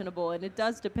fashionable, and it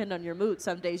does depend on your mood.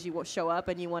 Some days you will show up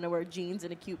and you want to wear jeans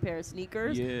and a cute pair of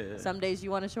sneakers. Yeah. Some days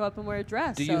you want to show up and wear a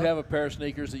dress. Do you have a pair of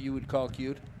sneakers that you would call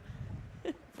cute?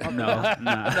 no, nah.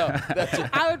 No, that's it.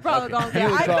 I would probably call them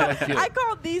You would that. call them cute. I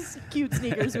called these cute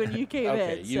sneakers when you came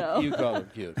Okay, in. you call them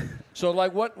cute. So,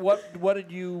 like, what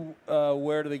did you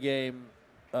wear to the game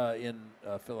in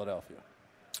Philadelphia?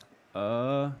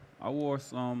 I wore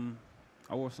some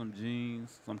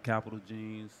jeans, some Capital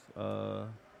jeans,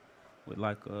 with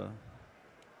like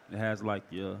it has like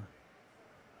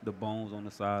the bones on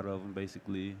the side of them,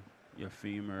 basically your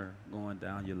femur going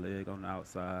down your leg on the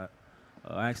outside.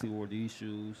 I actually wore these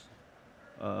shoes.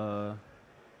 How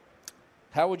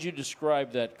would you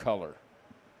describe that color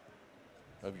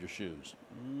of your shoes?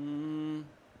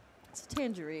 It's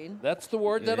tangerine. That's the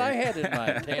word that I had in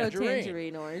mind. Go Tangerine.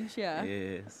 tangerine orange, yeah.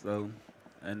 Yeah. So,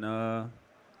 and I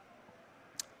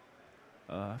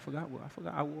forgot.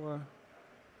 I wore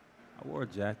a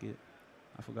jacket.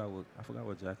 I forgot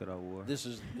what jacket I wore. This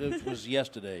was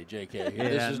yesterday, JK. Yeah,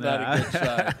 This is not a good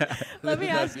sign. Let me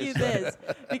ask you this,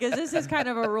 because this is kind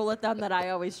of a rule of thumb that I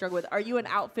always struggle with. Are you an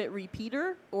outfit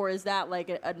repeater, or is that like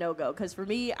a no-go? Because for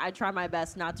me, I try my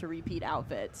best not to repeat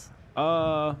outfits.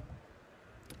 I'm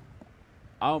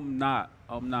not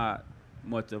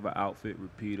much of an outfit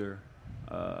repeater,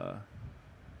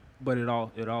 but it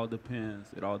all depends.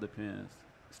 It all depends.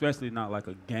 Especially not like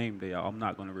a game day. I'm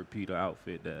not going to repeat an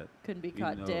outfit that Couldn't be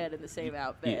caught dead in the same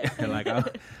outfit. Yeah, like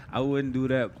I wouldn't do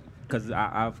that because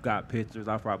I've got pictures.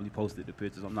 I probably posted the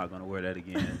pictures. I'm not going to wear that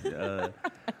again.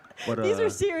 But These are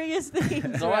serious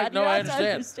things. No, I Rod. You have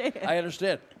to understand. I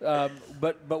understand.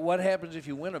 But what happens if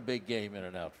you win a big game in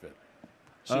an outfit?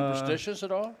 Superstitious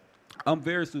at all? I'm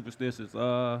very superstitious.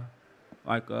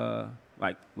 Like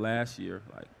last year,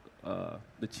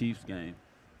 the Chiefs game.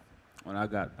 When I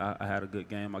had a good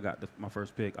game. I got my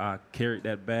first pick. I carried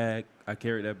that bag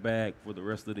for the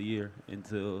rest of the year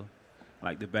until,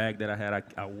 like, the bag that I had.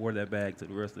 I wore that bag to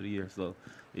the rest of the year. So,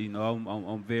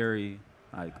 I'm very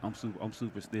I'm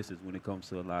superstitious when it comes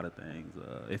to a lot of things.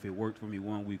 If it worked for me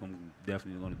one week, I'm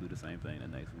definitely going to do the same thing the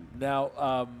next week.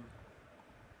 Now,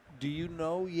 do you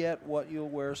know yet what you'll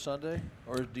wear Sunday,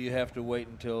 or do you have to wait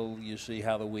until you see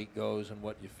how the week goes and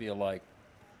what you feel like?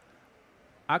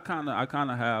 I kind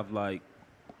of have like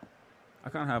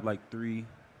three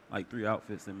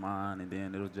outfits in mind, and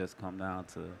then it'll just come down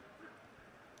to,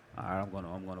 all right,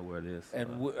 I'm gonna wear this.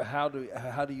 And how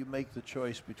do you make the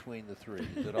choice between the three?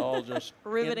 Is it all just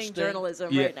Riveting instinct?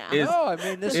 journalism right now. No, I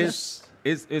mean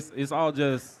it's all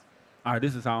just, all right,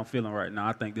 this is how I'm feeling right now.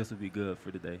 I think this would be good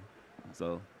for today.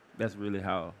 So that's really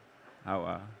how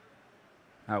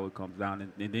it comes down,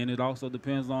 and then it also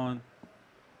depends on.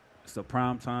 It's a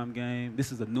primetime game.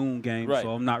 This is a noon game, right. So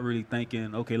I'm not really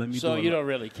thinking, okay, let me. So you don't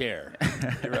really care.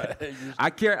 You're right. I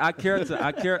care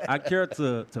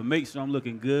to make sure I'm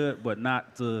looking good, but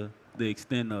not to the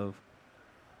extent of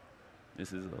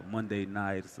this is a Monday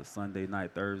night, it's a Sunday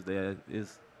night, Thursday.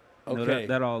 It's okay.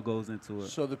 That all goes into it.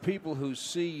 So the people who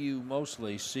see you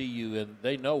mostly see you, and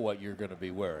they know what you're going to be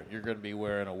wearing. You're going to be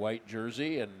wearing a white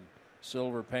jersey and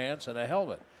silver pants and a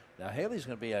helmet. Now Haley's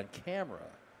going to be on camera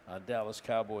on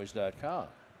DallasCowboys.com.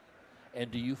 And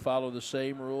do you follow the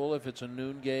same rule if it's a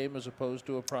noon game as opposed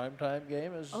to a primetime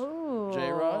game as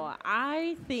J-Rod?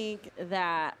 I think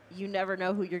that you never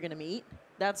know who you're going to meet.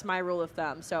 That's my rule of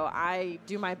thumb. So I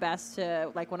do my best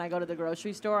to, like when I go to the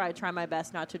grocery store, I try my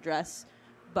best not to dress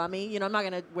bummy. You know, I'm not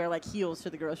gonna wear like heels to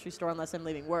the grocery store unless I'm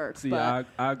leaving work. See, but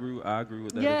I agree with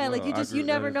that. yeah, as well. like you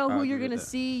never know who you're gonna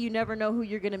see. You never know who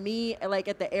you're gonna meet. Like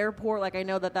at the airport, like I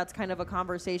know that's kind of a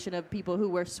conversation of people who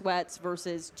wear sweats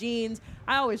versus jeans.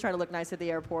 I always try to look nice at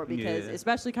the airport because,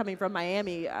 especially coming from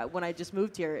Miami, when I just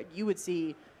moved here, you would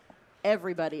see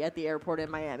everybody at the airport in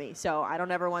Miami. So I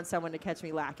don't ever want someone to catch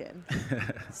me lacking.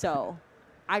 So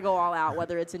I go all out,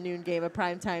 whether it's a noon game, a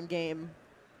primetime game,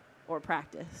 or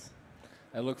practice.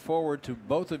 I look forward to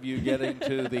both of you getting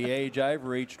to the age I've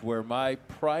reached where my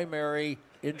primary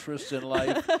interests in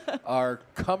life are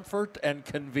comfort and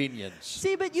convenience.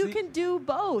 See, but you can do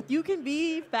both. You can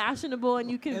be fashionable and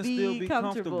you can be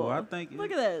comfortable. I think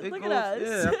look at this. Look at us.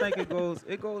 Yeah, I think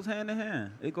it goes hand in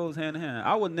hand. It goes hand in hand.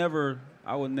 I would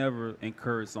never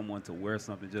encourage someone to wear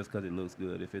something just because it looks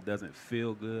good. If it doesn't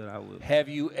feel good, I would. Have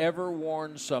you ever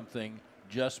worn something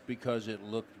just because it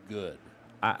looked good?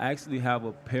 I actually have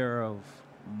a pair of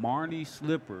Marnie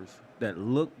slippers that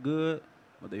look good,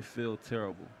 but they feel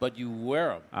terrible. But you wear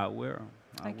them. I wear them.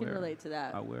 I can relate to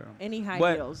that. I wear them. Any high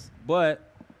heels.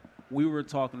 But we were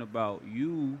talking about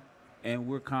you, and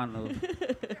we're kind of.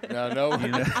 No,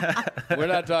 we're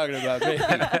not talking about me.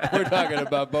 We're talking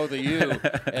about both of you,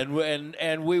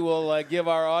 and we will give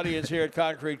our audience here at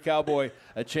Concrete Cowboy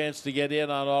a chance to get in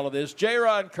on all of this.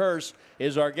 J-Ron Curse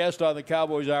is our guest on the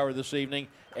Cowboys Hour this evening,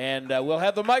 and we'll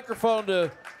have the microphone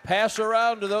to pass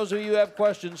around to those of you who have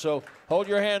questions. So hold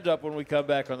your hand up when we come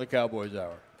back on the Cowboys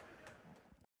Hour.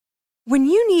 When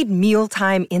you need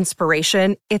mealtime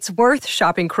inspiration, it's worth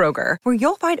shopping Kroger, where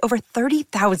you'll find over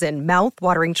 30,000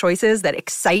 mouth-watering choices that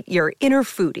excite your inner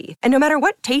foodie. And no matter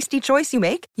what tasty choice you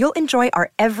make, you'll enjoy our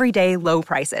everyday low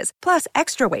prices, plus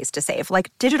extra ways to save,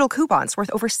 like digital coupons worth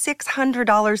over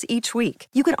 $600 each week.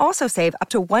 You can also save up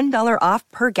to $1 off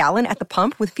per gallon at the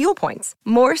pump with fuel points.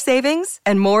 More savings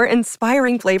and more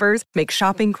inspiring flavors make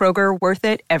shopping Kroger worth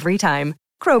it every time.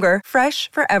 Kroger, fresh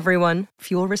for everyone.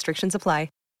 Fuel restrictions apply.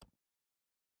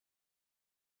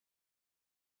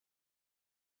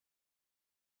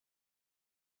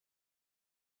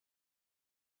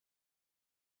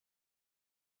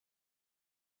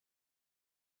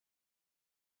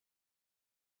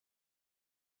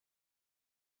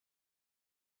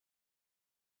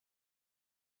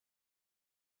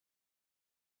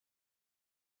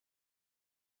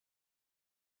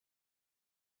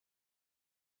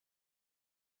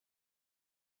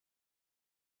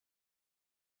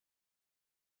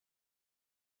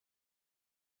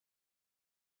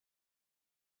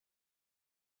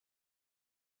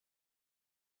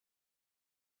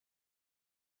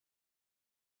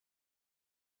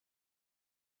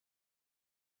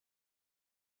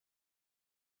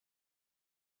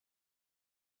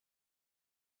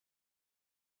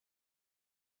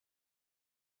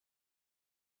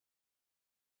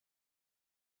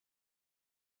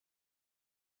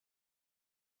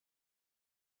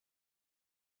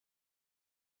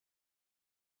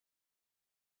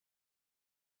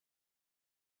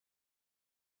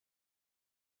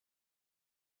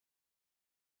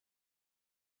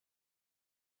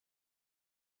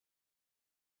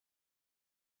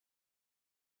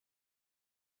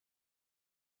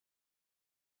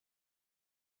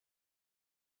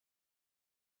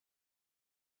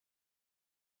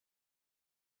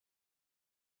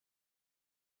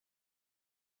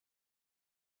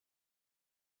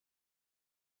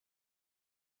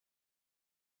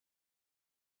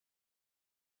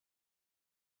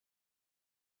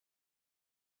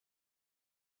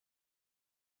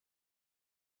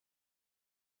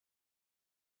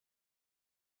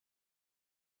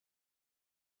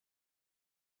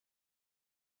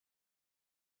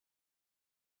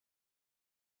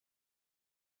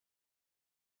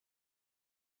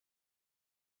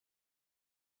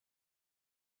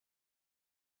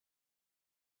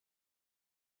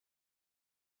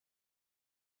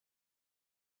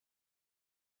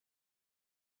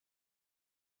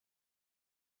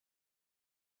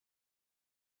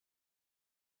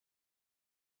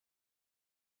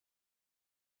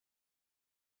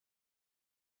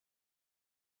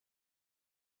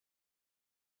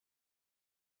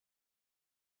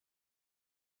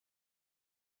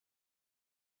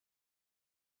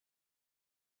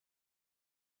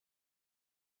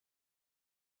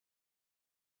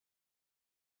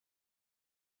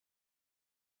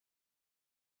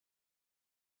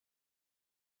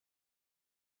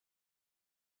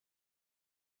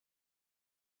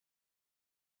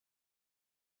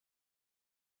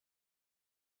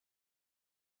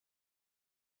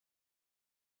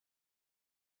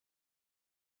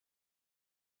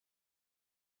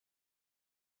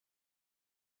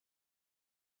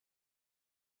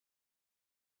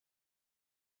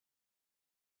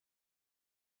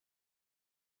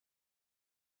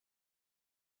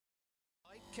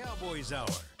 Cowboys Hour,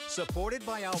 supported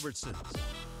by Albertsons.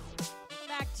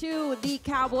 Back to the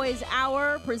Cowboys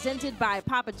Hour, presented by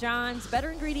Papa John's.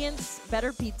 Better ingredients,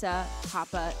 better pizza,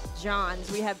 Papa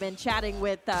John's. We have been chatting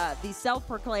with the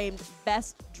self-proclaimed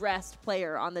best-dressed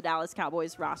player on the Dallas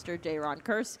Cowboys roster, Jayron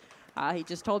Kearse. He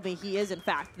just told me he is, in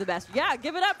fact, the best. Yeah,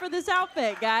 give it up for this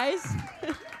outfit, guys.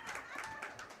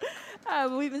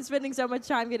 We've been spending so much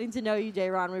time getting to know you,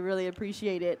 Jayron. We really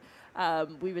appreciate it.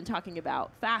 We've been talking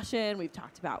about fashion. We've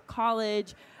talked about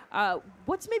college.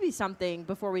 What's maybe something,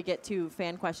 before we get to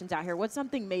fan questions out here, what's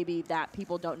something maybe that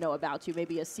people don't know about you,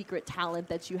 maybe a secret talent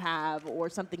that you have or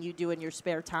something you do in your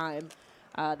spare time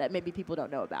that maybe people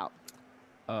don't know about?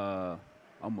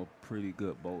 I'm a pretty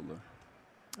good bowler.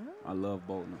 Oh. I love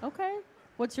bowling. Okay.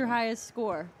 What's your highest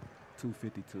score?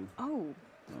 252. Oh,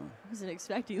 I wasn't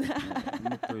expecting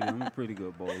that. I'm a pretty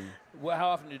good bowler. Well, how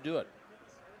often do you do it?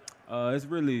 It's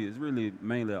really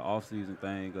mainly an off-season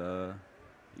thing.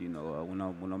 When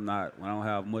I don't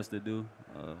have much to do,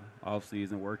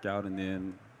 off-season workout, and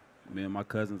then me and my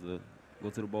cousins go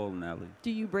to the bowling alley.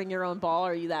 Do you bring your own ball?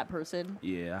 Or are you that person?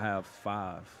 Yeah, I have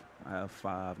 5.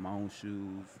 My own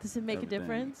shoes. Does it make everything. a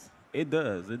difference? It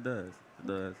does.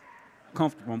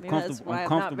 Comfortable. I'm comfortable. That's why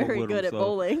I'm I'm not comfortable very with good them, at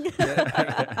bowling.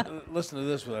 Listen to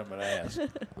this, what I'm going to ask.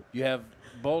 You have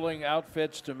bowling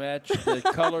outfits to match the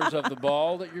colors of the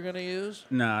ball that you're going to use?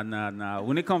 Nah.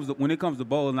 When it comes to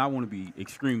bowling, I want to be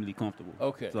extremely comfortable.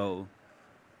 Okay. So,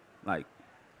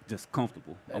 just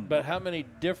comfortable. But how many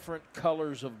different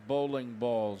colors of bowling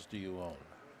balls do you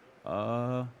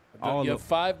own? You have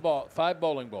five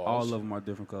bowling balls. All of them are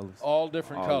different colors. All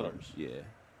different colors. Yeah.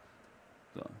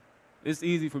 So it's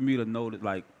easy for me to know that,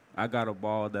 like, I got a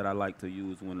ball that I like to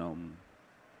use when I'm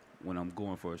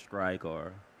going for a strike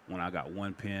or when I got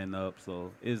one pin up.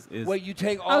 So it's Wait, you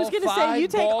take all I was going to say, you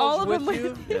take all of them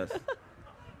with you?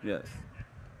 Yes.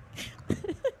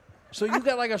 So you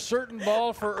got like a certain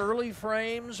ball for early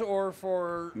frames or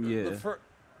for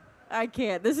I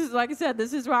can't. This is, like I said,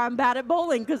 this is why I'm bad at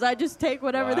bowling, because I just take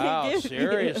whatever they give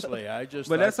seriously. me.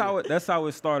 But that's how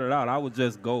it started out. I would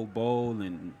just go bowl,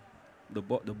 and the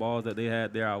balls that they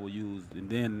had there I would use. And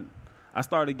then I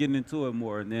started getting into it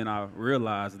more, and then I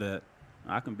realized that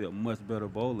I can be a much better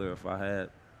bowler if I had,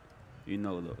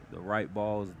 the right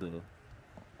balls, the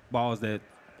balls that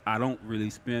I don't really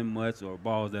spin much, or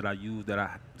balls that I use that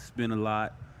I spin a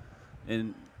lot.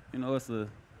 And,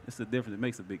 it's a difference. It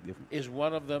makes a big difference. Is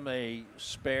one of them a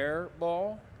spare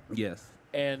ball? Yes.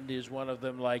 And is one of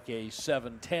them like a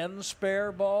 7-10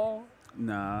 spare ball?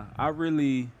 Nah,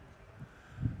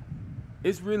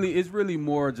 it's really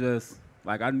more just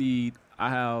like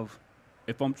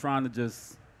if I'm trying to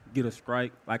just get a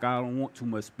strike, like I don't want too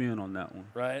much spin on that one.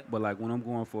 Right. But like when I'm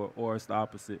going or it's the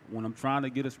opposite. When I'm trying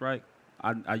to get a strike,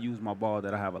 I use my ball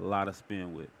that I have a lot of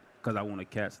spin with, because I want to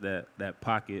catch that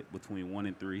pocket between 1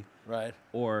 and 3. Right.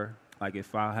 Or like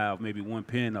if I have maybe one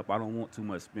pin up, I don't want too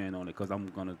much spin on it, because I'm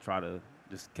going to try to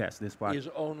just catch this pocket. Is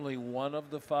only one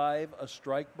of the 5 a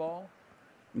strike ball?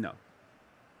 No.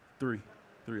 3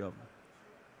 of them.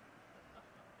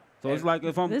 So it's like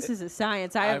if I'm... This is a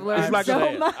science. I have learned like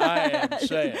so much. I am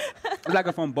saying. It's like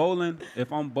if I'm bowling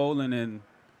and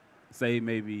say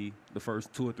maybe the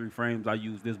first 2 or 3 frames I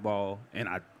use this ball and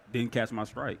I didn't catch my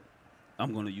strike,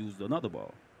 I'm going to use another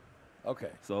ball. Okay.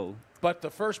 So... But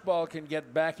the first ball can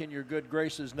get back in your good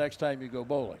graces next time you go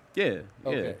bowling. Yeah.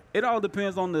 Okay. It all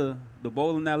depends on the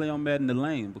bowling alley I'm at in the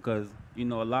lane, because, a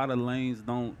lot of lanes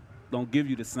don't give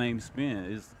you the same spin.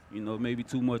 It's, maybe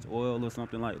too much oil or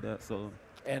something like that. So...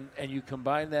 And you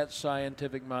combine that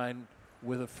scientific mind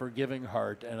with a forgiving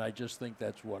heart, and I just think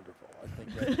that's wonderful. I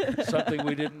think that's something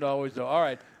we didn't always do. All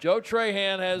right, Joe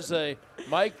Trahan has a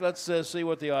mic. Let's see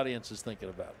what the audience is thinking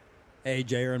about. Hey,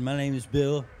 Jayron, my name is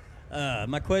Bill.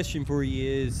 My question for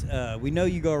you is, we know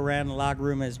you go around the locker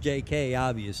room as JK,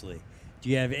 obviously.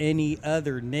 Do you have any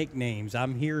other nicknames?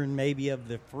 I'm hearing maybe of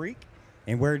the Freak,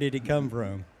 and where did it come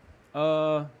from?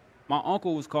 My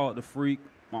uncle was called the Freak.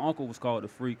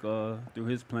 Through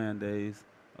his playing days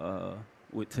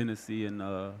with Tennessee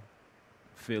and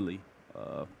Philly.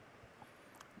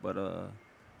 But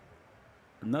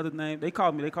another name, they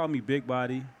call me Big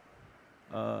Body,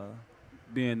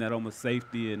 being that I'm a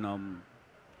safety and I'm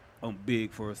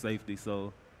big for a safety.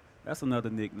 So that's another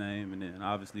nickname, and then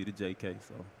obviously the JK.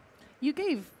 So you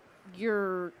gave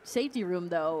your safety room,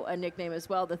 though, a nickname as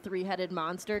well, the 3-headed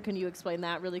monster. Can you explain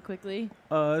that really quickly?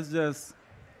 It's just...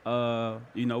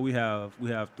 we have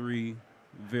 3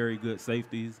 very good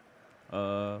safeties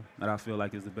that I feel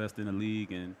like is the best in the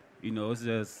league, and it's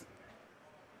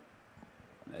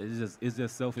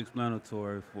just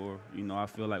self-explanatory for I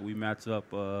feel like we match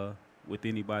up with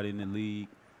anybody in the league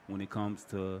when it comes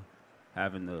to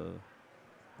having the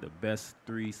best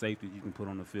 3 safeties you can put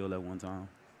on the field at one time.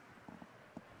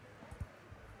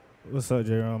 What's up,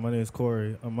 J-Ron? My name is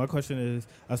Corey. My question is,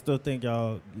 I still think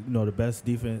y'all, the best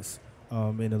defense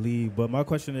in the league. But my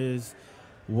question is,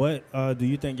 what do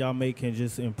you think y'all can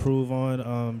just improve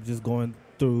on, just going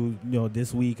through,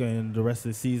 this week and the rest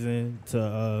of the season?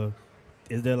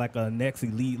 Is there like a next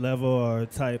elite level or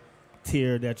type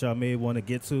tier that y'all may want to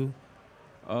get to?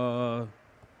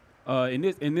 In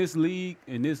this league,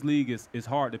 it's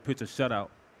hard to pitch a shutout.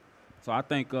 So I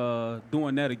think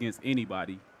doing that against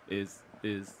anybody is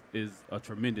a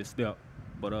tremendous step.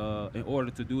 But in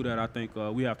order to do that, I think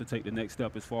we have to take the next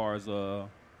step as far as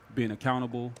being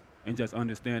accountable and just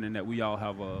understanding that we all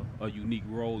have a unique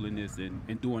role in this,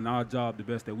 and doing our job the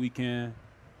best that we can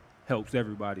helps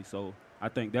everybody. So I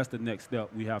think that's the next step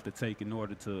we have to take in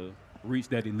order to reach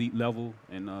that elite level.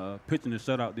 And pitching a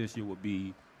shutout this year would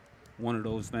be one of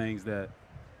those things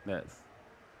that's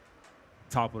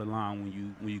top of the line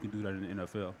when you can do that in the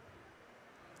NFL.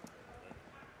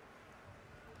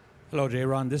 Hello,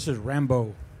 J-Ron. This is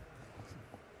Rambo.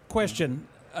 Question.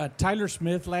 Tyler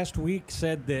Smith last week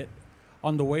said that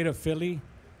on the way to Philly,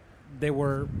 they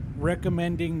were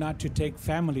recommending not to take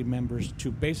family members,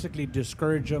 to basically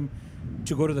discourage them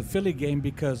to go to the Philly game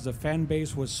because the fan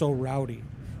base was so rowdy.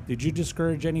 Did you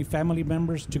discourage any family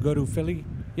members to go to Philly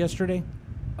yesterday?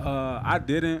 I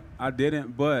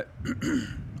didn't, but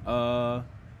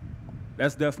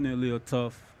that's definitely a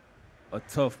tough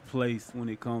place when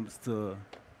it comes to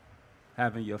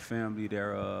having your family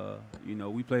there.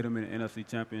 We played them in the NFC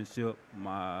Championship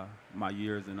my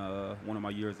years in one of my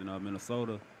years in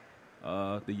Minnesota,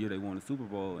 the year they won the Super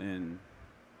Bowl, and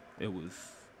it was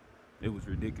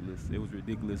ridiculous. It was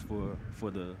ridiculous for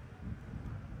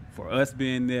us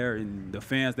being there and the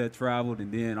fans that traveled,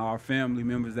 and then our family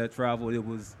members that traveled. It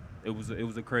was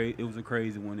a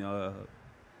crazy one,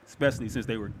 especially since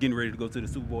they were getting ready to go to the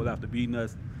Super Bowl after beating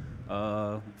us.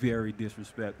 Very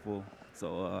disrespectful.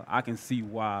 So I can see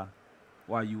why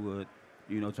you would,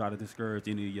 try to discourage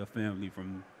any of your family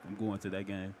from going to that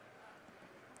game.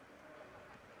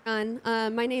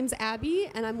 My name's Abby,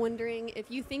 and I'm wondering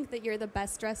if you think that you're the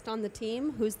best dressed on the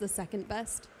team, who's the second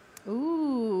best?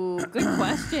 Ooh, good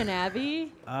question,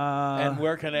 Abby. And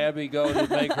where can Abby go to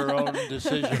make her own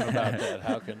decision about that?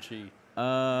 How can she?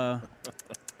 I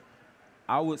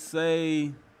would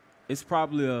say it's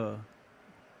probably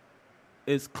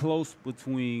it's close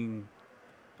between.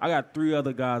 I got 3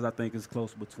 other guys I think it's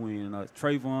close between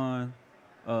Trayvon,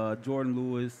 Jordan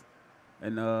Lewis,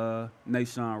 and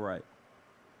Nashawn Wright.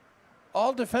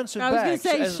 All defensive backs. I was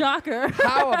going to say, shocker.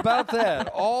 How about that?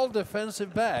 All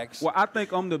defensive backs. Well, I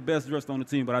think I'm the best dressed on the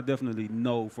team, but I definitely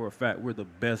know for a fact we're the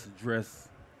best dressed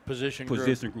position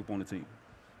group on the team.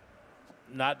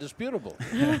 Not disputable.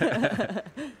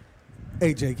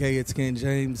 Hey, JK, it's Ken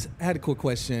James. I had a quick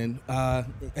question.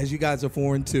 As you guys are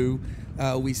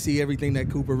 4-2, we see everything that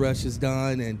Cooper Rush has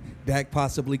done and Dak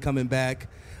possibly coming back.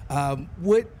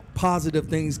 What positive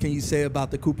things can you say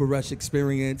about the Cooper Rush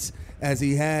experience, as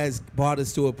he has brought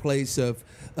us to a place of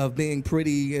being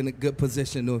pretty in a good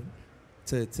position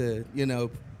to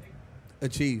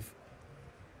achieve?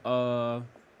 The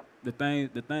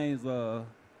things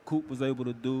Coop was able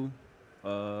to do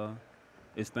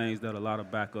is things that a lot of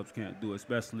backups can't do,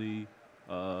 especially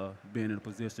being in a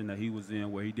position that he was in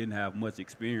where he didn't have much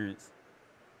experience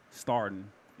starting.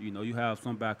 You have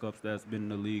some backups that's been in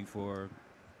the league for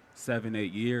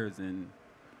 7-8 years, and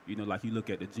like you look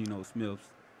at the Geno Smiths,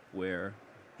 where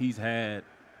he's had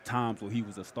times where he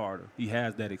was a starter. He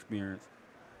has that experience.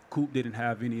 Coop didn't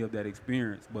have any of that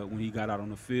experience, but when he got out on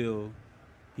the field,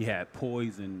 he had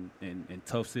poise and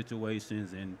tough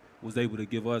situations, and was able to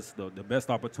give us the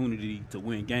best opportunity to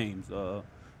win games,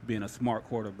 being a smart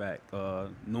quarterback,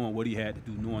 knowing what he had to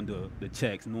do, knowing the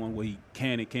checks, knowing what he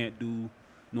can and can't do,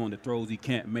 knowing the throws he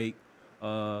can't make.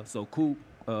 So Coop,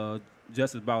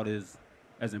 just about as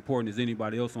important as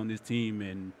anybody else on this team,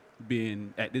 and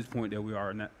being at this point that we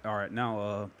are at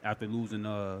now, after losing,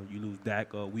 you lose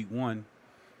Dak week 1,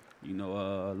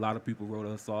 a lot of people wrote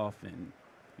us off, and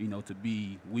to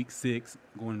be week 6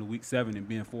 going into week 7 and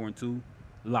being 4-2,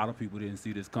 a lot of people didn't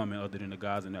see this coming other than the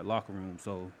guys in that locker room.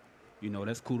 So,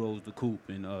 that's kudos to Coop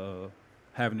and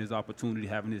having this opportunity,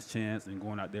 having this chance, and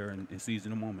going out there and seizing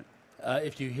the moment.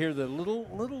 If you hear the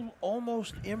little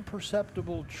almost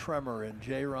imperceptible tremor in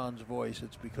J-Ron's voice,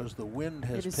 it's because the wind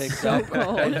has picked up,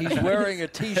 cold. and he's wearing a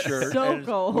T-shirt. So and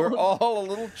cold. We're all a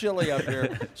little chilly up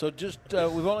here. So just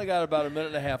we've only got about a minute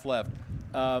and a half left.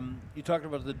 You talked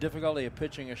about the difficulty of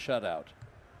pitching a shutout.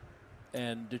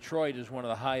 and Detroit is one of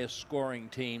the highest scoring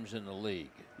teams in the league.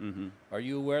 Mm-hmm. Are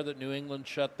you aware that New England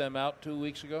shut them out 2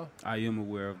 weeks ago? I am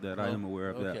aware of that. I am aware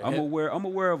of that. Okay. I'm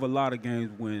aware of a lot of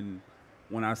games when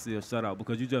I see a shutout,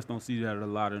 because you just don't see that a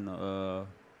lot in the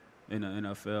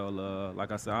NFL.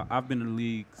 Like I said, I've been in the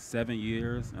league 7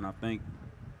 years, and I think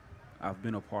I've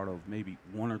been a part of maybe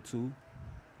 1 or 2,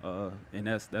 and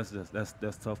that's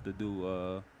tough to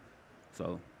do.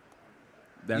 So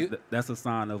that's a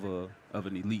sign of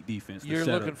an elite defense. You're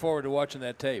looking forward to watching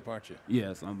that tape, aren't you?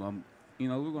 Yes, I'm.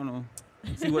 We're gonna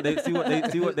see what they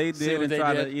did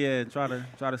and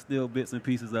try to steal bits and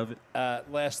pieces of it.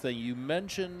 Last thing, you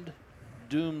mentioned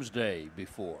Doomsday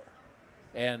before,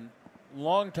 and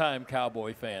longtime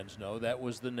Cowboy fans know that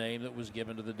was the name that was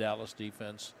given to the Dallas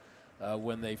defense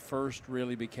when they first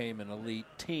really became an elite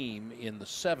team in the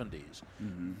 70s.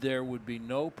 Mm-hmm. There would be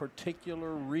no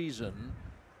particular reason,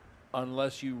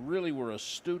 unless you really were a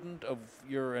student of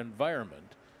your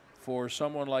environment, for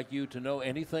someone like you to know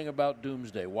anything about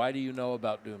Doomsday. Why do you know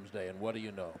about Doomsday, and what do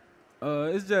you know?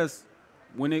 It's just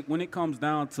when it comes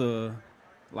down to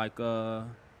like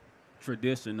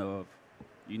tradition of,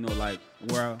 like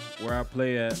where I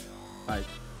play at, like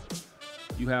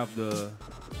you have the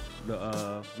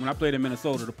when I played in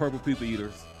Minnesota, the Purple People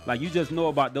Eaters. Like you just know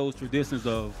about those traditions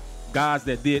of guys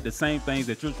that did the same things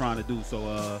that you're trying to do.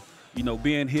 So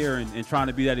being here and trying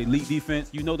to be that elite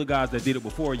defense, the guys that did it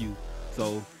before you.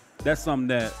 So that's something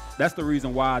that's the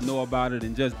reason why I know about it,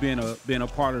 and just being a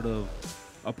part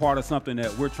of something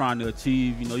that we're trying to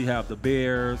achieve. You have the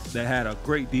Bears that had a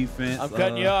great defense. I'm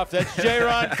cutting you off. That's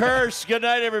J-Ron Kearse. Good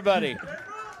night, everybody.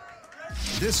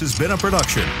 This has been a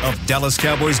production of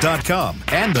DallasCowboys.com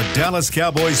and the Dallas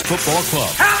Cowboys Football Club.